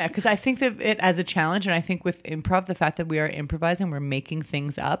it. Yeah, because I think of it as a challenge, and I think with improv, the fact that we are improvising, we're making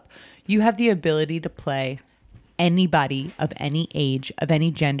things up. You have the ability to play anybody of any age, of any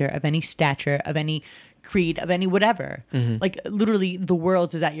gender, of any stature, of any creed, of any whatever. Like literally the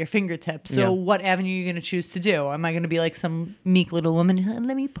world is at your fingertips. So Yeah. what avenue are you going to choose to do? Am I going to be like some meek little woman?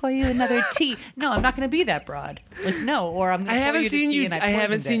 Let me pour you another tea. No, I'm not going to be that broad. Like no, or I'm going to pour you the tea and I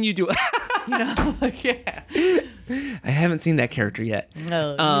haven't seen you do You know, like, yeah. I haven't seen that character yet.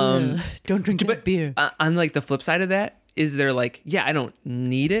 No, don't drink that beer. On like the flip side of that, is there like, yeah, I don't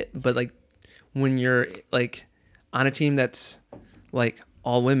need it, but like when you're like on a team that's like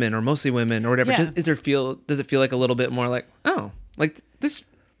all women or mostly women or whatever, Yeah. does it feel like a little bit more like, oh, like this,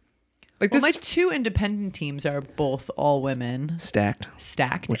 like Well, this my two independent teams are both all women stacked,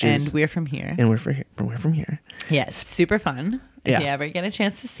 stacked, Which and is- we're from here. and we're from here. Yes, super fun. If Yeah. you ever get a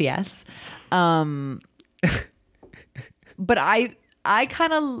chance to see us. But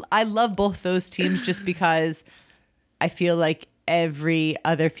I love both those teams just because I feel like every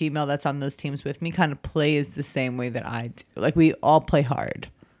other female that's on those teams with me kind of plays the same way that I do. Like we all play hard.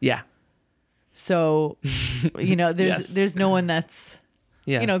 Yeah, So, you know, Yes. there's no one that's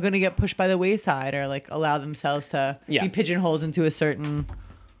yeah, you know going to get pushed by the wayside or like allow themselves to Yeah. be pigeonholed into a certain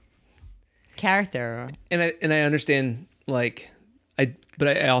character. and I understand like but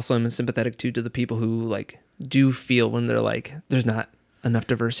I also am sympathetic to the people who like do feel when they're like there's not enough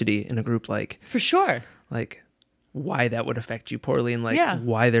diversity in a group, like For sure. why that would affect you poorly and like Yeah.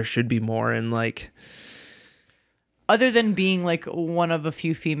 why there should be more, and like Other than being like one of a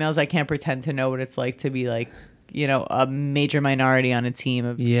few females, I can't pretend to know what it's like to be like, you know, a major minority on a team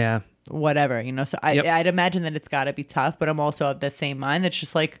of yeah, whatever, you know. So Yep. I'd imagine that it's got to be tough, but I'm also of that same mind. That's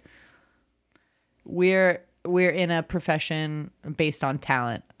just like we're in a profession based on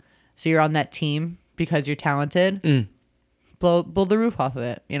talent. So you're on that team because you're talented. Blow the roof off of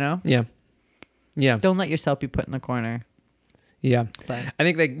it, you know? yeah, Don't let yourself be put in the corner. yeah. But I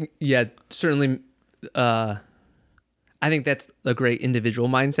think that certainly I think that's a great individual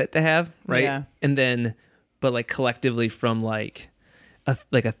mindset to have, right? Yeah. And then but like collectively from like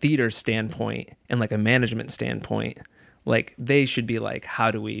a theater standpoint and like a management standpoint, like they should be like,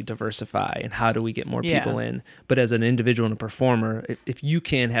 how do we diversify and how do we get more Yeah. people in? But as an individual and a performer, if you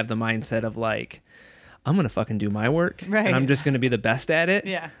can have the mindset of like, I'm gonna fucking do my work Right. and I'm just gonna be the best at it,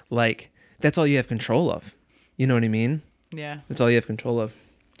 Yeah. like that's all you have control of. You know what I mean? yeah. That's all you have control of.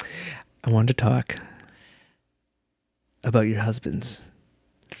 I wanted to talk about your husband's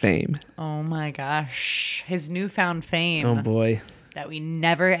fame. Oh my gosh. His newfound fame. Oh boy. That we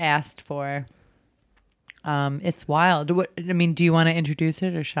never asked for. It's wild. I mean, do you want to introduce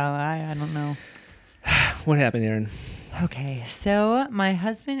it or shall I? I don't know. What happened, Aaron? Okay, so my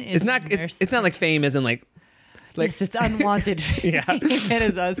husband is It's not it's not like fame isn't like yes, it's unwanted. Yeah. It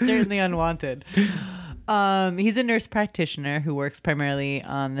is certainly unwanted. He's a nurse practitioner who works primarily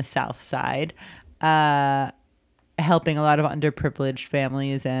on the South Side, helping a lot of underprivileged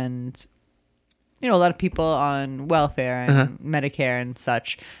families and, you know, a lot of people on welfare and Medicare and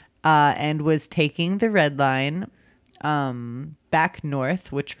such, and was taking the Red Line back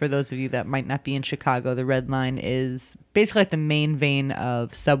north, which for those of you that might not be in Chicago, the Red Line is basically like the main vein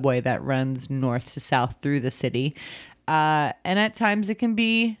of subway that runs north to south through the city. And at times it can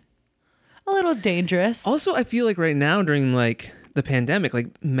be a little dangerous. Also, I feel like right now during like the pandemic,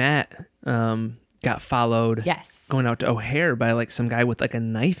 like Matt got followed Yes. going out to O'Hare by like some guy with like a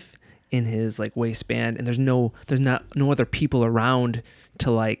knife in his like waistband, and there's no other people around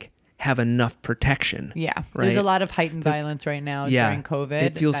to like have enough protection. Yeah. There's a right? lot of heightened violence right now Yeah. during COVID.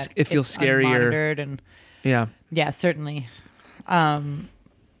 It feels that scarier. it's unmonitored and Yeah. yeah, certainly.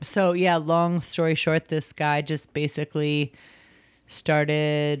 So yeah, long story short, this guy just basically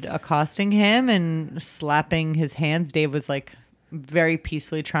started accosting him and slapping his hands. Dave was like very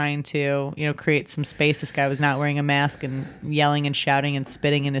peacefully trying to, you know, create some space. This guy was not wearing a mask and yelling and shouting and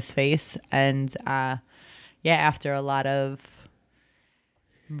spitting in his face. And yeah, after a lot of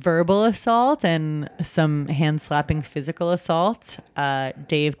verbal assault and some hand slapping physical assault,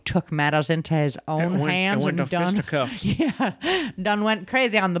 Dave took matters into his own hands and done fisticuffs. yeah, done went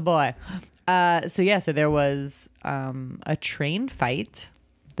crazy on the boy. So there was a train fight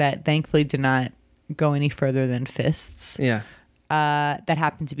that thankfully did not go any further than fists. Yeah. That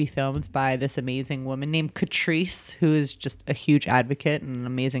happened to be filmed by this amazing woman named Catrice, who is just a huge advocate and an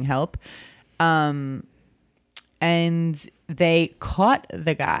amazing help. And they caught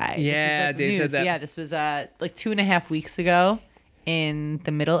the guy. Yeah, Dave said that. Yeah, this was like 2.5 weeks ago in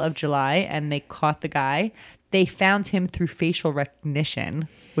the middle of July, and they caught the guy. They found him through facial recognition,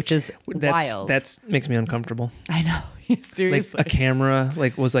 which is wild. That's makes me uncomfortable. I know. Like Seriously. a camera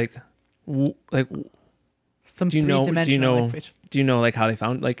was like Some Do you know? three-dimensional, like, Do you know like how they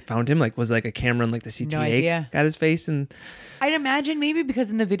found him? Like, was like a camera in like the CTA idea. got his face and I'd imagine maybe because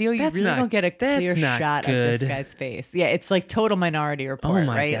in the video you That's really not- don't get a clear that's not shot of good. this guy's face. Yeah, it's like total Minority Report, Oh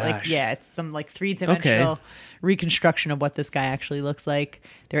my right? Like, gosh. yeah, it's some like three-dimensional reconstruction of what this guy actually looks like.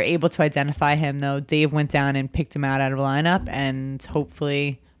 They're able to identify him though. Dave went down and picked him out of the lineup, and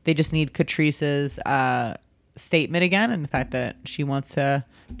hopefully they just need Catrice's statement again, and the fact that she wants to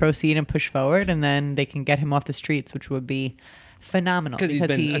proceed and push forward, and then they can get him off the streets, which would be phenomenal because he's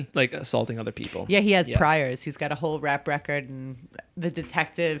been he like assaulting other people. yeah, he has priors. He's got a whole rap record, and the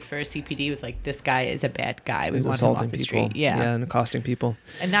detective for CPD was like, "This guy is a bad guy. We He's want him off assaulting the people. street." Yeah. and accosting people.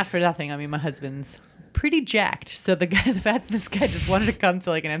 And not for nothing. I mean, my husband's pretty jacked, so the fact that this guy just wanted to come to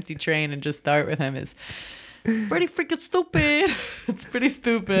like an empty train and just start with him is pretty freaking stupid. It's pretty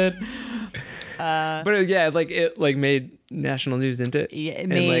stupid. But yeah, like it like made national news, didn't it? Yeah, it And,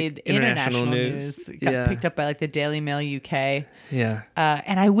 made like, international news. It got picked up by like the Daily Mail UK. Yeah.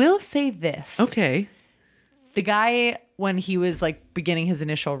 And I will say this. Okay. The guy, when he was like beginning his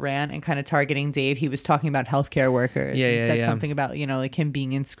initial rant and kind of targeting Dave, he was talking about healthcare workers. Yeah, and yeah, said yeah. something about, like him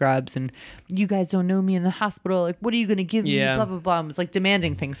being in scrubs and you guys don't know me in the hospital. Like, what are you going to give me? Yeah. Blah, blah, blah. And was like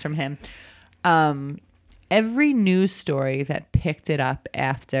demanding things from him. Every news story that picked it up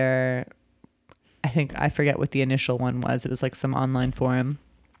after, I forget what the initial one was. It was like some online forum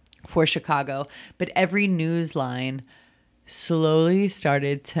for Chicago. But every news line slowly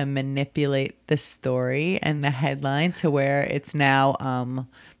started to manipulate the story and the headline to where it's now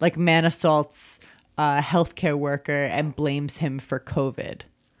like man assaults a healthcare worker and blames him for COVID.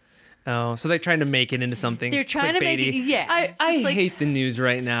 Oh, so they're trying to make it into something. They're trying to make it- clickbaity. yeah. I So it's like- hate the news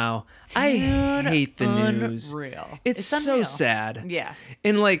right now. I hate the news. Unreal. It's so unreal. sad. Yeah.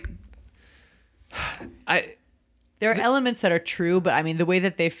 And like, There are elements that are true, but I mean, the way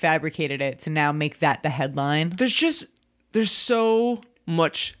that they fabricated it to now make that the headline. there's so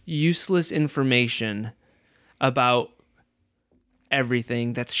much useless information about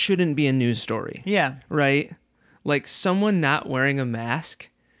everything that shouldn't be a news story. Yeah. Right? Like someone not wearing a mask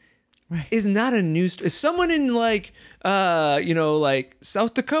Right. is not a news. If someone in like like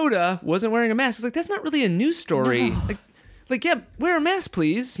South Dakota wasn't wearing a mask, it's like that's not really a news story. No. Like yeah, wear a mask,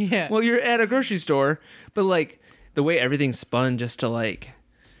 please. Yeah. Well, you're at a grocery store, but like the way everything's spun just to like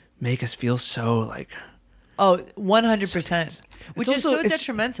make us feel so like. Oh, 100%. Which is also- so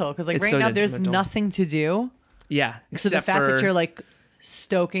detrimental because like it's right so now there's detrimental. nothing to do. Yeah. So the fact that you're like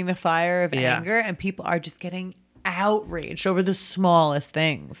stoking the fire of Yeah. anger and people are just getting outraged over the smallest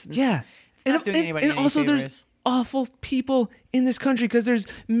things. yeah. It's not doing anybody any also favors. there's awful people in this country because there's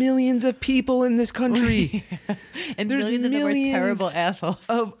millions of people in this country. And there's millions of them are millions terrible assholes.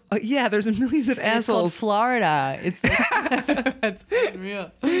 Of there's millions of It's called assholes. Florida. It's that's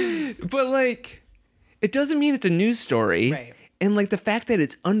unreal. But like it doesn't mean it's a news story. Right. And like the fact that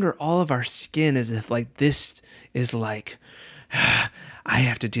it's under all of our skin as if like this is like I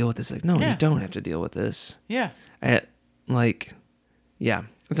have to deal with this. Like, no, Yeah. you don't have to deal with this. Yeah. It's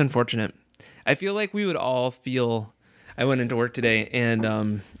unfortunate. I feel like we would all feel. I went into work today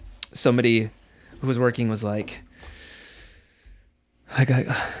and somebody who was working was like,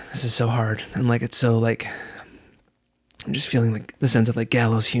 this is so hard. And like, it's so like, I'm just feeling like the sense of like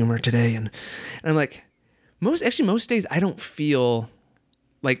gallows humor today. And I'm like, most days I don't feel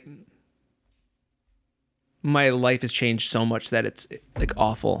like my life has changed so much that it's like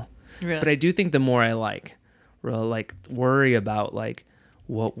awful. Really. But I do think the more I worry about like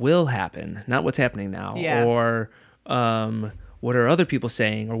what will happen, not what's happening now, Yeah. or what are other people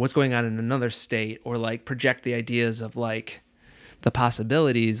saying, or what's going on in another state, or like project the ideas of like the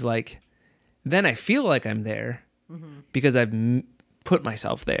possibilities. Like then I feel like I'm there because I've put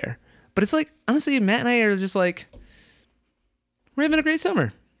myself there. But it's like honestly, Matt and I are just like we're having a great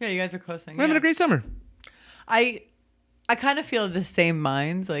summer. Yeah, you guys are coasting. We're having a great summer. I kind of feel the same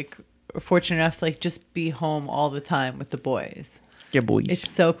minds. Like, we're fortunate enough to like just be home all the time with the boys. Yeah, boys. It's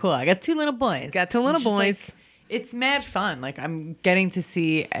so cool. I got 2 little boys. Got 2 little It's just, boys. like, it's mad fun. Like I'm getting to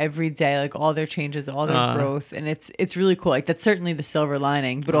see every day like all their changes, all their growth, and it's really cool. Like that's certainly the silver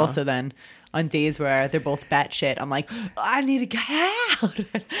lining. But also then on days where they're both batshit, I'm like, I need to get out.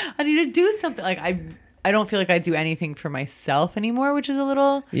 I need to do something. Like I don't feel like I do anything for myself anymore, which is a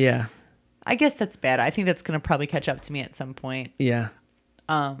little. Yeah. I guess that's bad. I think that's gonna probably catch up to me at some point. Yeah.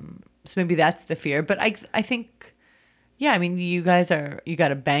 So maybe that's the fear. But I think, yeah, I mean, you got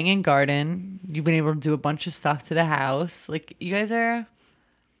a banging garden. You've been able to do a bunch of stuff to the house. Like you guys are,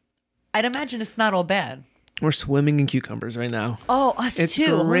 I'd imagine it's not all bad. We're swimming in cucumbers right now. Oh, us It's too.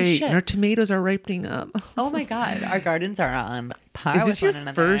 Holy great. shit. And our tomatoes are ripening up. Oh my god, our gardens are on par Is with this your one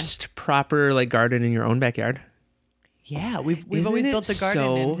another. first proper like garden in your own backyard? Yeah, we've Isn't always it built a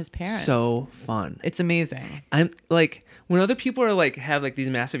garden in his parents. So fun. It's amazing. I'm like when other people are like have like these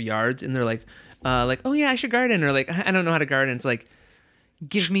massive yards and they're like, oh yeah, I should garden, or like I don't know how to garden. It's like,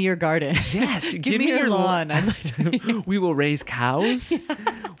 Give me your garden. yes, Give me your lawn. I'd like to. We will raise cows.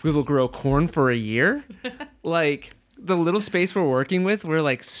 We will grow corn for a year. Like the little space we're working with, we're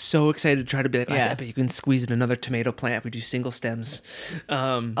like so excited to try to be like, Yeah. I bet you can squeeze in another tomato plant if we do single stems.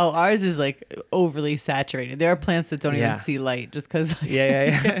 Oh, ours is like overly saturated. There are plants that don't Yeah. even see light just because.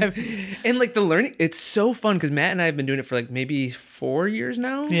 Yeah. And like the learning, it's so fun because Matt and I have been doing it for like maybe 4 years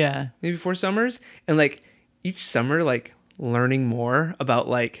now. Yeah. Maybe 4 summers. And like each summer, like learning more about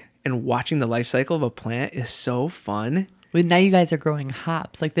like and watching the life cycle of a plant is so fun. But now you guys are growing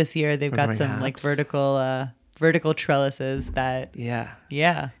hops. Like this year, they've got growing some like hops. vertical trellises that. Yeah.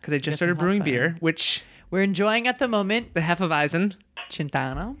 Yeah. Because I Get just some started hop brewing fire. beer, which We're enjoying at the moment. the Hefeweizen,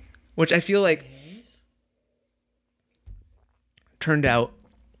 Chintano. which I feel like turned out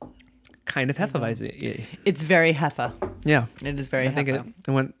kind of Hefeweizen. It's very Heffa. Yeah. It is very I think Heffa.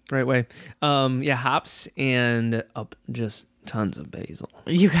 it went the right way. Yeah, hops and just tons of basil.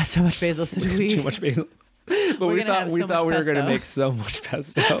 You got so much basil, so do we. Too much basil. But We're we gonna thought have we so thought much we were gonna pesto. make so much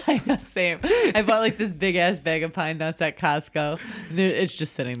pesto. I know, same. I bought like this big ass bag of pine nuts at Costco. It's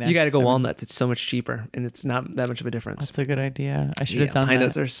just sitting there. You got to go walnuts. It's so much cheaper, and it's not that much of a difference. That's a good idea. I should Yeah, have done pine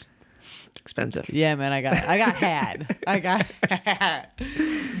that. nuts are expensive. Yeah, man, I got had.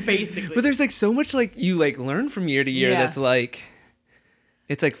 Basically. But there's like so much like you like learn from year to year. Yeah. That's like,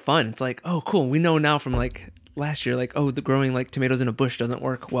 it's like fun. It's like, oh, cool. We know now from like last year, like, oh, the growing like tomatoes in a bush doesn't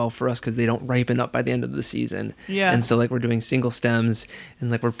work well for us because they don't ripen up by the end of the season. Yeah. And so like we're doing single stems and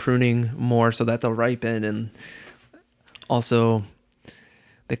like we're pruning more so that they'll ripen. And also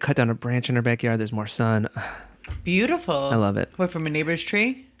they cut down a branch in our backyard. There's more sun. Beautiful. I love it. What, from a neighbor's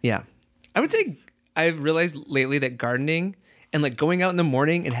tree? Yeah. I would say I've realized lately that gardening and like going out in the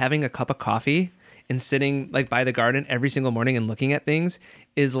morning and having a cup of coffee and sitting like by the garden every single morning and looking at things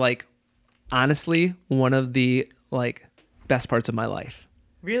is like honestly one of the like best parts of my life.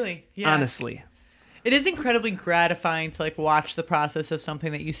 Really? Yeah. Honestly. It is incredibly gratifying to like watch the process of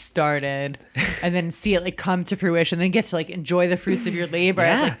something that you started and then see it like come to fruition and then get to like enjoy the fruits of your labor.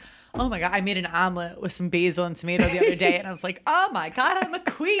 Yeah. Like, oh my God, I made an omelet with some basil and tomato the other day and I was like, oh my God, I'm a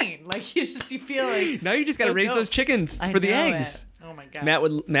queen. Like you feel like Now you just got to so raise dope. those chickens I for the know eggs. it. Oh my God.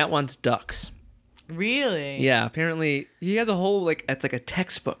 Matt wants ducks. Really? Yeah, apparently he has a whole like it's like a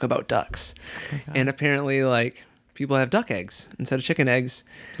textbook about ducks. And apparently like people have duck eggs instead of chicken eggs.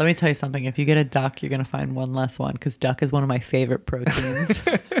 Let me tell you something. If you get a duck, you're going to find one less one because duck is one of my favorite proteins.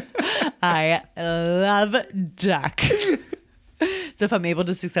 I love duck. So if I'm able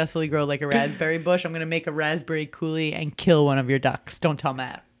to successfully grow like a raspberry bush, I'm going to make a raspberry coulis and kill one of your ducks. Don't tell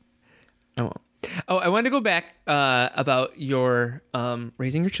Matt. I won't. Oh, I wanted to go back about your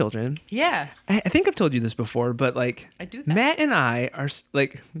raising your children. Yeah. I think I've told you this before, but like I do that. Matt and I are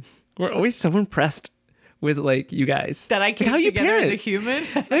like we're always so impressed with like you guys. That I Like, came how you together as a parent. human.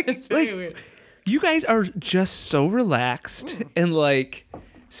 Like- It's very like- weird. You guys are just so relaxed and like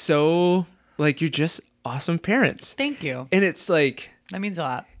so like you're just awesome parents. Thank you. And it's like That means a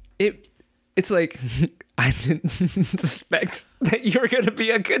lot. it's like I didn't suspect that you were going to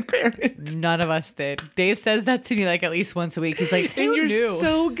be a good parent. None of us did. Dave says that to me like at least once a week. He's like, who And you're knew?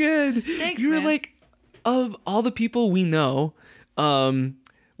 so good. Thanks, You're man. like of all the people we know,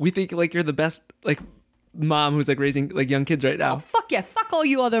 we think like you're the best like mom who's like raising like young kids right now. Fuck yeah. Fuck all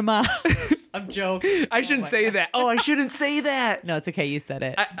you other moms. I'm joking. I shouldn't say that. Oh, I shouldn't say that. No, it's okay. You said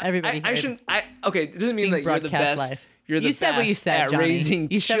it. Everybody I heard. shouldn't. Okay, it doesn't mean being that you're the broadcast best. live. You're the You said best what you said, at Johnny.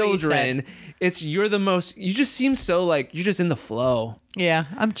 raising You said what you children. It's you're the most. You just seem so like you're just in the flow. Yeah,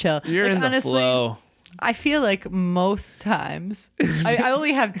 I'm chill. You're Like, in the honestly, flow. I feel like most times I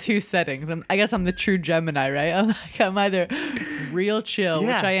only have two settings. I guess I'm the true Gemini, right? I'm either real chill,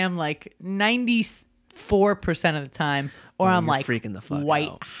 Yeah. which I am like 94% of the time, or I'm you're like freaking the fuck white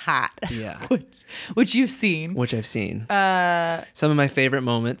out. hot. Yeah. which you've seen. Which I've seen. Some of my favorite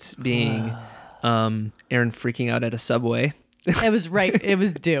moments being Erin freaking out at a Subway It was right. It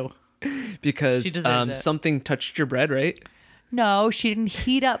was due. because She deserved it. something touched your bread, right? No, she didn't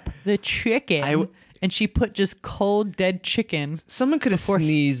heat up the chicken, and she put just cold dead chicken. Someone could have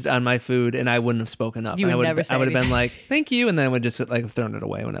sneezed on my food and I wouldn't have spoken up. You And would I never say I would have been anything. like, "Thank you," and then I would just like have thrown it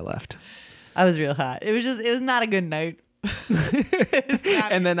away when I left. I was real hot. It was not a good night.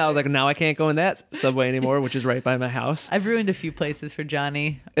 And then I was like, now I can't go in that Subway anymore, which is right by my house. I've ruined a few places for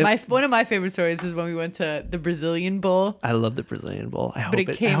Johnny. It- One of my favorite stories is when we went to the Brazilian Bowl. I love the Brazilian Bowl. I But hope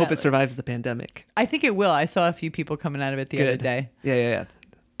it came I hope out it like- survives the pandemic. I think it will. I saw a few people coming out of it the other Good. day. Yeah.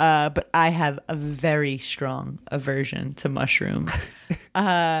 But I have a very strong aversion to mushrooms.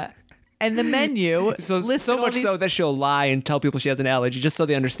 And the menu So listed all much these- so that she'll lie and tell people she has an allergy just so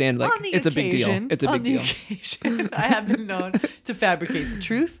they understand like on the it's a big deal. occasion- It's a on big the deal. occasion, I have been known to fabricate the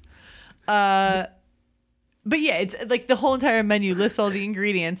truth. But yeah, it's like the whole entire menu lists all the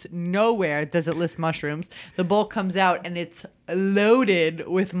ingredients. Nowhere does it list mushrooms. The bowl comes out and it's loaded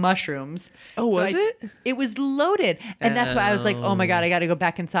with mushrooms. Oh, was it? It was loaded. And that's why I was like, oh my God, I got to go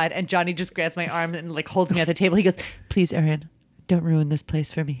back inside. And Johnny just grabs my arm and like holds me at the table. He goes, please, Erin, don't ruin this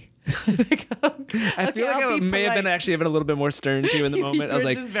place for me. I feel like I may have been actually even a little bit more stern to you in the moment. I was were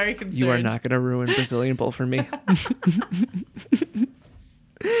like, just very concerned. you are not going to ruin Brazilian Bowl for me.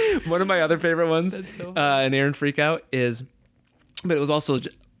 One of my other favorite ones, That's so an Aaron freakout is, but it was also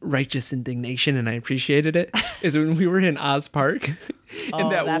righteous indignation, and I appreciated it. Is when we were in Oz Park, and Oh,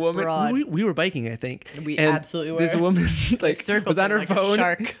 that woman, broad. we were biking, I think. We and absolutely This were. woman like circled was on him her like a phone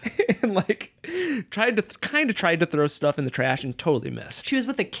shark. and like tried to throw stuff in the trash and totally missed. She was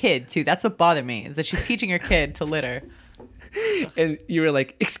with a kid too. That's what bothered me, is that she's teaching her kid to litter. And you were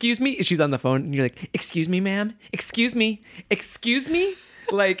like, "Excuse me," and she's on the phone, and you're like, "Excuse me, ma'am. Excuse me.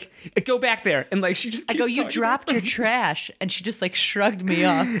 Like, go back there." And like, she just I keeps go, you talking. dropped your trash. And she just like shrugged me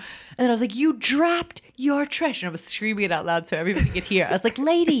off. And then I was like, you dropped your trash. And I was screaming it out loud so everybody could hear. I was like,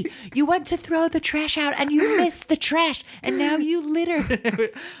 lady, you went to throw the trash out and you missed the trash. And now you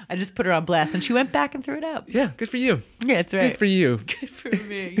littered. I just put her on blast and she went back and threw it out. Yeah, good for you. Yeah, it's right. Good for you. Good for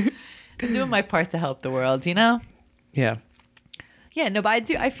me. I'm doing my part to help the world, you know? Yeah, Yeah, no, but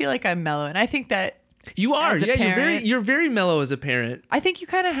I feel like I'm mellow. And I think that you are. As a Yeah, parent- you're very mellow as a parent. I think you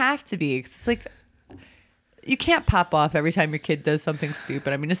kind of have to be. 'Cause it's like you can't pop off every time your kid does something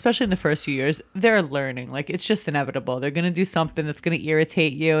stupid. I mean, especially in the first few years, they're learning. Like it's just inevitable. They're gonna do something that's gonna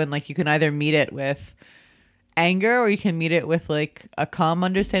irritate you, and like you can either meet it with anger or you can meet it with like a calm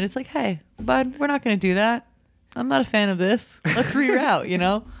understanding. It's like, hey, bud, we're not gonna do that. I'm not a fan of this. Let's reroute. You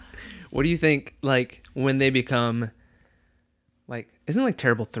know? What do you think? Like when they become like, isn't like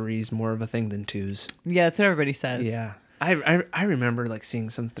terrible threes more of a thing than twos? Yeah, that's what everybody says. Yeah. I remember like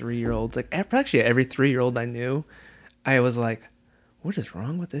seeing some 3-year-olds, like actually every 3-year-old I knew, I was like, what is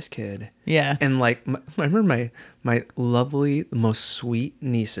wrong with this kid? Yeah. And like, I remember my lovely, most sweet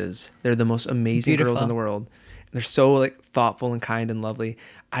nieces. They're the most amazing girls Beautiful. in the world. They're so like thoughtful and kind and lovely.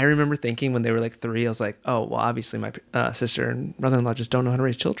 I remember thinking when they were like 3, I was like, oh, well, obviously my sister and brother-in-law just don't know how to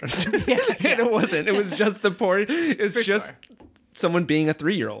raise children. And it wasn't. It was just the poor. It's just someone being a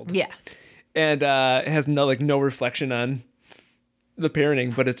 3-year-old. Yeah. And it has no reflection on the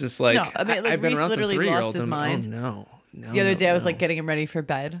parenting, but it's just like, No, I mean, like, I've been Reese around some literally 3-year-olds. lost his and I'm like, mind. oh no. The other day I was no. like getting him ready for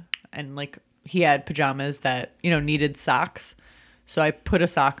bed and like he had pajamas that, you know, needed socks. So I put a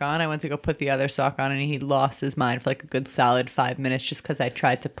sock on. I went to go put the other sock on and he lost his mind for like a good solid 5 minutes just because I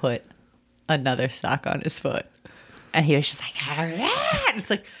tried to put another sock on his foot. And he was just like, "Ah!" It's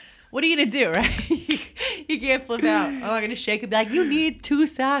like, what are you going to do, right? You can't flip out. I'm not going to shake and be like, you need 2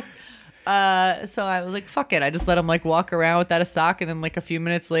 socks. So I was like, fuck it. I just let him like walk around without a sock. And then like a few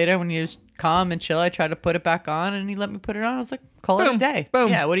minutes later when he was calm and chill, I tried to put it back on and he let me put it on. I was like, call it a Boom, day. boom.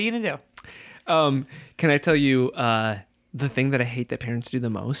 Yeah, what are you going to do? Can I tell you the thing that I hate that parents do the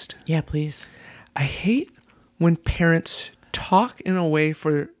most? Yeah, please. I hate when parents talk in a way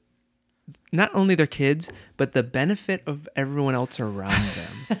for not only their kids, but the benefit of everyone else around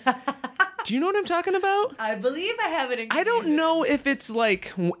them. Do you know what I'm talking about? I believe I have it in I don't know if it's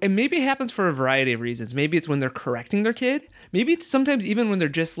like, and maybe it happens for a variety of reasons. Maybe it's when they're correcting their kid. Maybe it's sometimes even when they're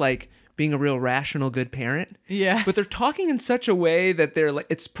just like being a real rational, good parent. Yeah. But they're talking in such a way that they're like,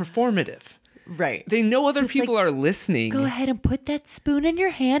 it's performative. Right. They know other it's people like, are listening. Go ahead and put that spoon in your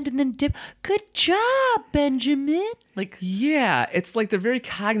hand and then dip. Good job, Benjamin. Like, Yeah, it's like they're very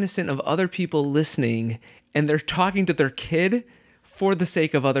cognizant of other people listening, and they're talking to their kid for the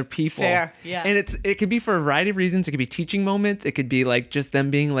sake of other people. Fair, yeah. And it could be for a variety of reasons. It could be teaching moments. It could be like just them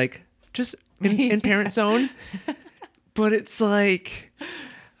being like just in parent zone. But it's like,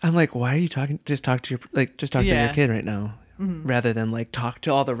 I'm like, why are you talking? Just talk to your to Yeah. your kid right now, rather than like talk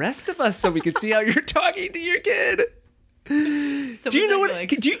to all the rest of us so we can see how you're talking to your kid. Do you know what?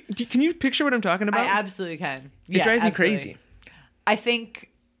 Can you picture what I'm talking about? I absolutely can. It drives me absolutely. crazy. I think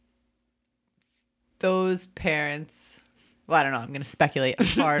those parents, well, I don't know, I'm going to speculate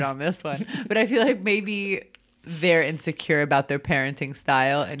hard on this one, but I feel like maybe they're insecure about their parenting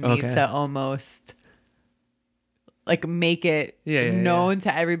style and need Okay. to almost like make it Yeah, known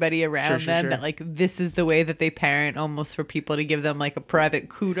to everybody around them sure. that like this is the way that they parent, almost for people to give them like a private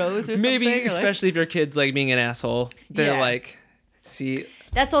kudos or Maybe, something. Or, like, especially if your kid's like being an asshole. They're Yeah. like, see,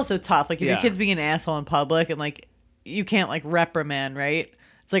 that's also tough. Like if your Yeah. kid's being an asshole in public and like you can't like reprimand, right?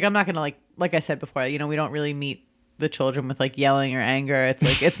 It's like I'm not gonna like I said before, you know, we don't really meet the children with like yelling or anger. It's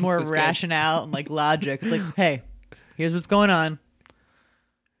like it's more That's good. rationale and like logic. It's like, hey, here's what's going on.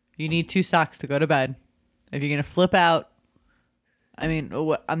 You need 2 socks to go to bed. If you're gonna flip out, I mean,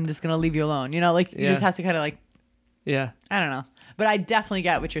 I'm just gonna leave you alone. You know, like you Yeah. just have to kind of like, yeah. I don't know. But I definitely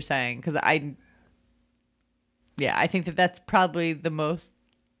get what you're saying because I think that that's probably the most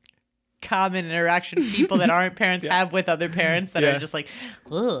common interaction people that aren't parents have with other parents that Yeah. are just like,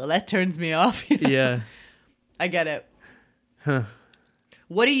 oh, that turns me off. You know? Yeah. I get it. Huh.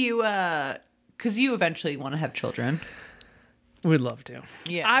 What do you, because you eventually want to have children. Would love to.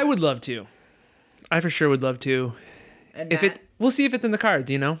 Yeah. I would love to. I for sure would love to. And If we'll see if it's in the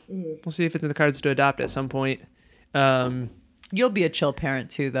cards, you know? We'll see if it's in the cards to adopt at some point. you'll be a chill parent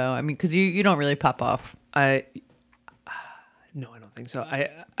too, though. I mean, because you don't really pop off. No, I don't think so.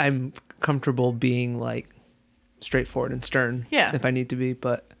 I'm comfortable being like straightforward and stern. Yeah. If I need to be,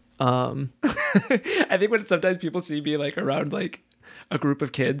 but I think when sometimes people see me like around like a group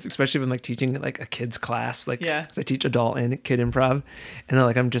of kids, especially when like teaching like a kids class, like Yeah. 'cause I teach adult and kid improv, and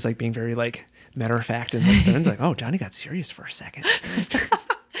like I'm just like being very like matter of fact and like stern. Like, oh, Johnny got serious for a second.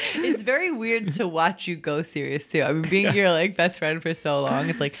 It's very weird to watch you go serious too. I mean, being your like best friend for so long,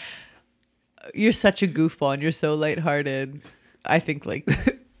 it's like you're such a goofball and you're so lighthearted. I think like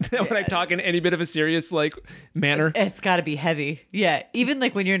When I talk in any bit of a serious like manner. it's got to be heavy. Yeah, even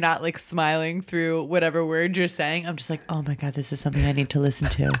like when you're not like smiling through whatever word you're saying, I'm just like, oh my god, this is something I need to listen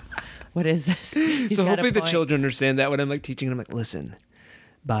to. What is this? He's So got a hopefully the point. children understand that when I'm like teaching. I'm like, listen,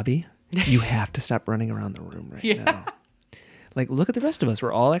 Bobby, you have to stop running around the room right now. Like, look at the rest of us.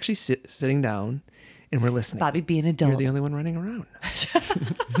 We're all actually sitting down and we're listening. Bobby, be an You're adult. the only one running around.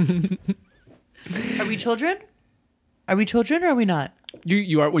 Are we children? Are we children or are we not?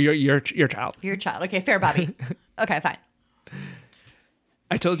 You are. Well, you're your child. You're a child. Okay, fair, Bobby. Okay, fine.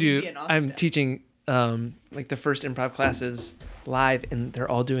 I told You'd be you an awesome I'm dad. teaching like the first improv classes live, and they're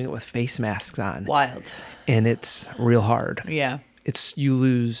all doing it with face masks on, Wild. and it's real hard. Yeah. It's you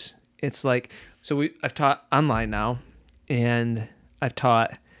lose. It's like I've taught online now, and I've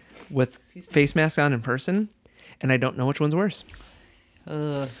taught with face masks on in person, and I don't know which one's worse.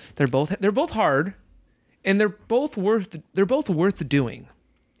 Ugh. They're both hard, and they're both worth doing.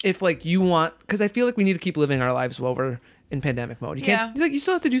 If like you want, because I feel like we need to keep living our lives while we're in pandemic mode. You can't like you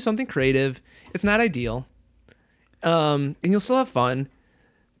still have to do something creative. It's not ideal, and you'll still have fun,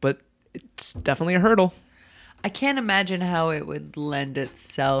 but it's definitely a hurdle. I can't imagine how it would lend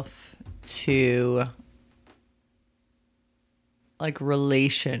itself to like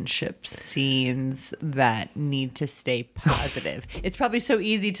relationship scenes that need to stay positive. It's probably so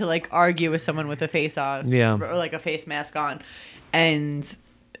easy to like argue with someone with a face on, Yeah. or like a face mask on, and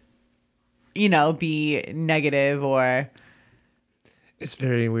you know, be negative or It's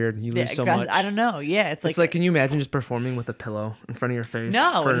very weird. You lose so much. I don't know. Yeah, it's It's like, can you imagine just performing with a pillow in front of your face?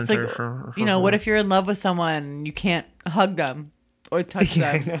 no, for an it's like, entire- you know, what if you're in love with someone and you can't hug them or touch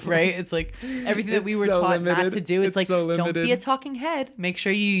Yeah, I them, know. right? It's like everything that we It's were so taught not limited. to do. It's It's like, so don't be a limited. talking head. Make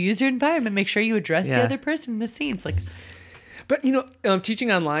sure you use your environment. Make sure you address the Yeah. other person in the scene. It's like, But you know,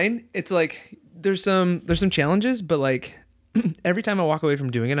 teaching online, it's like there's some challenges, but like every time I walk away from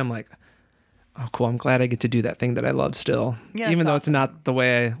doing it, I'm like, oh, cool. I'm glad I get to do that thing that I love still, Yeah, even that's though awesome. it's not the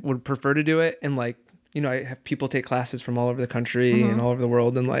way I would prefer to do it. And like, you know, I have people take classes from all over the country Mm-hmm. and all over the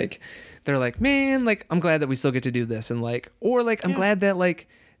world, and like, they're like, man, like I'm glad that we still get to do this, and like, or like I'm glad that like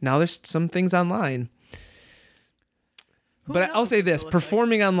now there's some things online. But knows I'll say what this: it'll look like.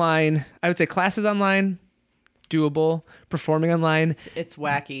 performing online, I would say classes online, doable. Performing online, it's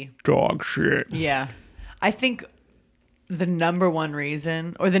wacky. dog shit. Yeah. I think the number one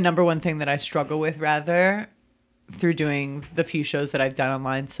reason, or the number one thing that I struggle with rather through doing the few shows that I've done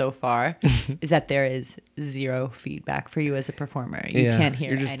online so far is that there is zero feedback for you as a performer. You can't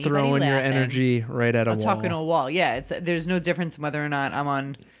hear You're just anybody throwing your laughing. energy right at a I'm wall. talking to a wall. Yeah, there's no difference whether or not I'm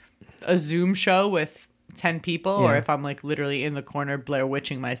on a Zoom show with 10 people or Yeah. if I'm like literally in the corner Blair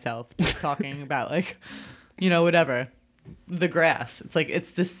Witching myself, just talking about like, you know, whatever, the grass. It's like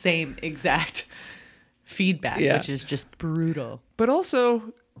it's the same exact feedback, Yeah. which is just brutal. But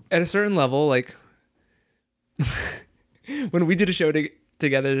also, at a certain level, like when we did a show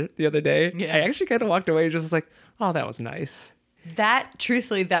together the other day, Yeah. I actually kind of walked away and just was like, oh, that was nice. That,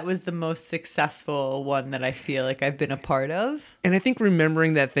 truthfully, that was the most successful one that I feel like I've been a part of. And I think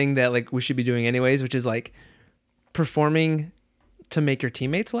remembering that thing that like we should be doing anyways, which is like performing to make your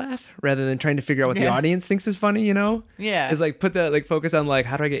teammates laugh rather than trying to figure out what the Yeah. audience thinks is funny, you know? Yeah. Is like put the like focus on like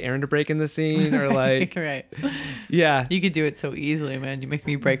how do I get Aaron to break in the scene or like right. yeah. You could do it so easily, man. You make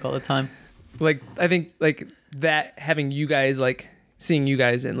me break all the time. Like I think like that having you guys like seeing you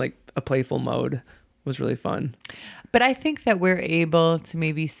guys in like a playful mode was really fun. But I think that we're able to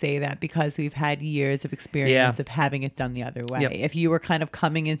maybe say that because we've had years of experience Yeah. of having it done the other way. Yep. If you were kind of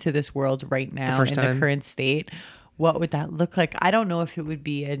coming into this world right now first in time. the current state, what would that look like? I don't know if it would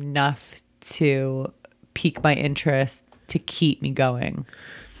be enough to pique my interest to keep me going.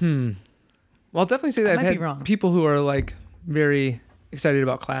 Well, I'll definitely say that I I've might be had wrong. people who are like very excited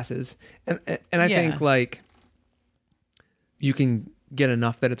about classes, and I Yeah. think like you can get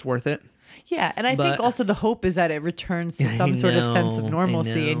enough that it's worth it. Yeah, and I think But- also the hope is that it returns to I some sort of sense know, of I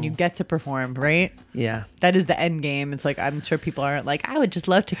normalcy and you know. get to perform, right? Yeah. That is the end game. It's like I'm sure people aren't like, I would just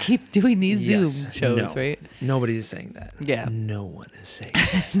love to keep doing these Zoom shows, No. right? Nobody is saying that. Yeah. No one is saying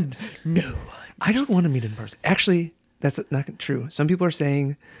that. No. I don't want to meet in person. Actually, that's not true. Some people are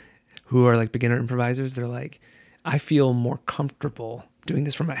saying who are like beginner improvisers, they're like, I feel more comfortable doing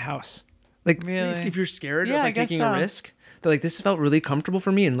this from my house. Like Really? if you're scared Yeah, of I like guess taking so. a risk, they're like, this felt really comfortable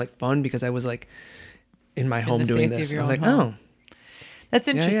for me and like fun because I was like in my home the doing safety this. of your I was own like, home. oh, That's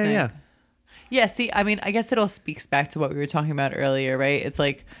yeah, interesting. yeah. Yeah, see, I mean, I guess it all speaks back to what we were talking about earlier, right? It's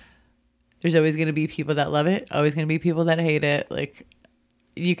like there's always going to be people that love it, always going to be people that hate it. Like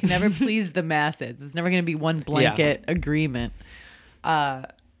you can never please the masses. It's never going to be one blanket agreement.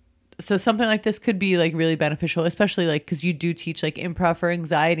 So something like this could be like really beneficial, especially like because you do teach like improv for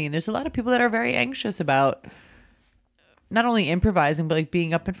anxiety, and there's a lot of people that are very anxious about not only improvising but like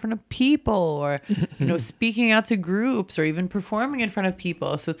being up in front of people or you know speaking out to groups or even performing in front of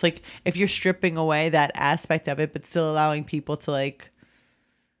people. So it's like if you're stripping away that aspect of it but still allowing people to like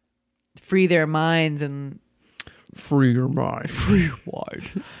free their minds and Free your mind.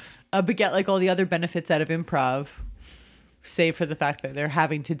 but get like all the other benefits out of improv, save for the fact that they're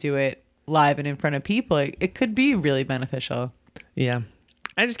having to do it live and in front of people, it could be really beneficial. Yeah.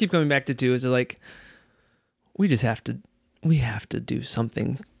 I just keep coming back to too is like we have to do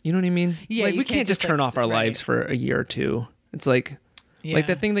something. You know what I mean? Yeah, Like you we can't can't just just, turn like, off our right. lives for a year or two. It's like Yeah. like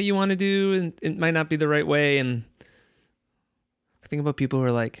the thing that you want to do and it might not be the right way. And I think about people who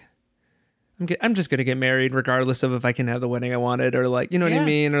are like, I'm just going to get married regardless of if I can have the wedding I wanted or like, you know what Yeah. I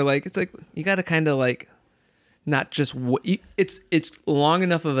mean? Or like, it's like, you got to kind of like, not just, it's long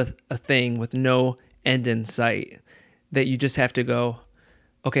enough of a thing with no end in sight that you just have to go,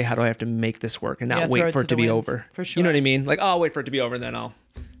 okay, how do I have to make this work and not Yeah, throw wait it for to it to the be wind, over? for You know what sure. I mean? Like, oh, I'll wait for it to be over and then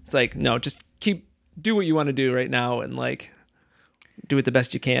it's like, no, just do what you want to do right now and like do it the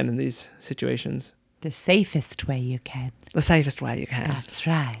best you can in these situations. The safest way you can. The safest way you can. That's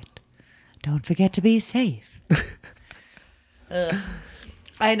right. Don't forget to be safe.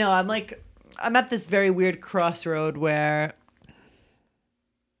 I know. I'm at this very weird crossroad where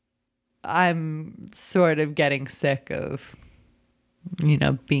I'm sort of getting sick of, you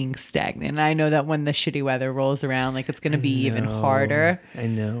know, being stagnant. And I know that when the shitty weather rolls around, like it's going to be even harder I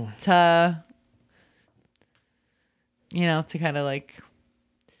know. to, you know, to kind of like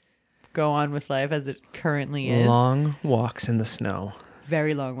go on with life as it currently is. Long walks in the snow.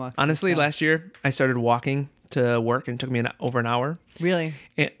 Very long walks. in the Honestly, snow. last year I started walking to work and it took me over an hour. Really?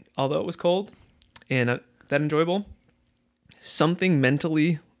 And although it was cold and that enjoyable, something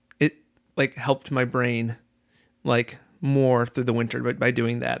mentally, it like helped my brain like more through the winter by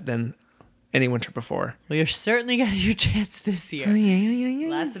doing that than any winter before. Well, you're certainly getting your chance this year. yeah.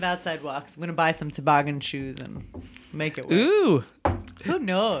 Lots of outside walks. I'm going to buy some toboggan shoes and make it work. Ooh, Who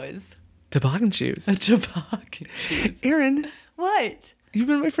knows? toboggan shoes. Toboggan shoes. Aaron, What? you've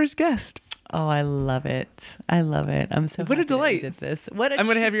been my first guest. Oh, I love it. I love it. I'm so What a happy that you delight. did this. What a I'm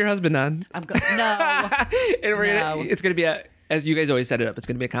gonna have your husband on. I'm going no. And we're No. it's gonna be as you guys always set it up, it's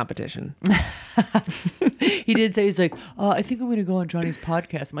gonna be a competition. He did say, he's like, I think I'm going to go on Johnny's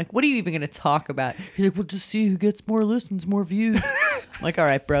podcast. I'm like, what are you even going to talk about? He's like, we'll just see who gets more listens, more views. I'm like, all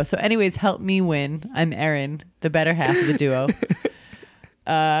right, bro. So anyways, help me win. I'm Erin, the better half of the duo.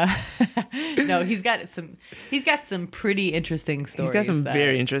 No, he's got some pretty interesting stories. He's got some that-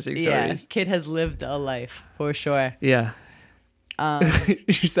 very interesting Yeah, stories. kid has lived a life for sure. Yeah.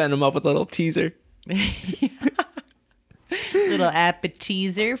 You send him up with a little teaser. Little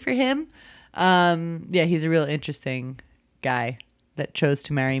appetizer for him. Yeah, he's a real interesting guy that chose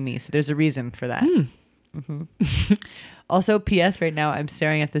to marry me. So there's a reason for that. Mhm. Also, P.S. right now I'm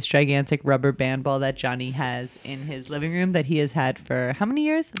staring at this gigantic rubber band ball that Johnny has in his living room that he has had for how many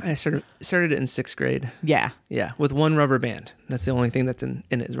years? I started it in 6th grade. Yeah, Yeah, with one rubber band. That's the only thing that's in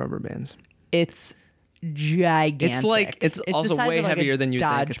it is rubber bands. it's gigantic. It's the also size way of, like, a heavier than you'd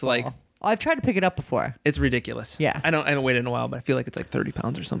think. It's like dodgeball. Oh, I've tried to pick it up before. it's ridiculous. Yeah. I haven't weighed it in a while, but I feel like it's like 30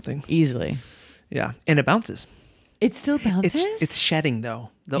 pounds or something. Easily. Yeah, and it bounces. It still bounces? It's shedding though.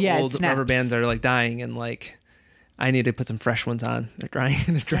 The Yeah, it old rubber snaps. bands are like dying, and like I need to put some fresh ones on. They're drying.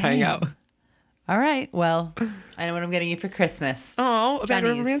 They're drying out. All right. Well, I know what I'm getting you for Christmas. Oh, a bag of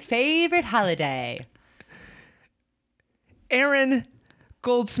rubber Johnny's bands. favorite holiday. Aaron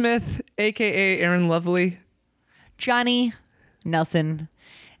Goldsmith, aka Aaron Lovely. Johnny Nelson,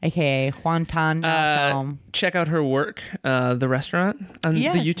 aka Juanton.com. Check out her work, the restaurant on the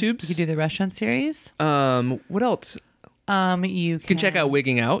YouTubes. You can do the restaurant series. What else? You You can check out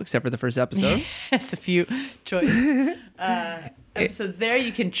Wigging Out, except for the first episode. Yes, a few choice episodes there.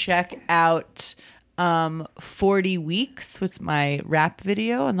 You can check out 40 Weeks, which is my rap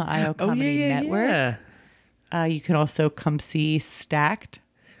video on the IO Comedy Network. Yeah. You can also come see Stacked,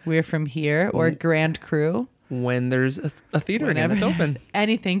 We're From Here, or Grand Crew. When there's a theater again Whenever that's there's open.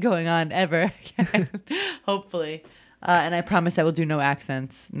 anything going on ever again, hopefully. And I promise I will do no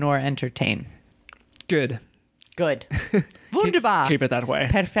accents nor entertain. Good. Good. Wunderbar. Keep it that way.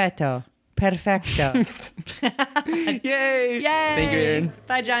 Perfetto. Perfecto. Yay! Yay. Thank you, Aaron.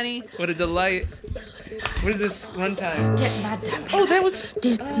 Bye, Johnny. What a delight. What is this runtime? Get my time. Oh, that was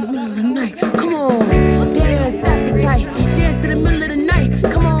Dance in the middle of the night. Come on. Dance appetite. Dance in the middle of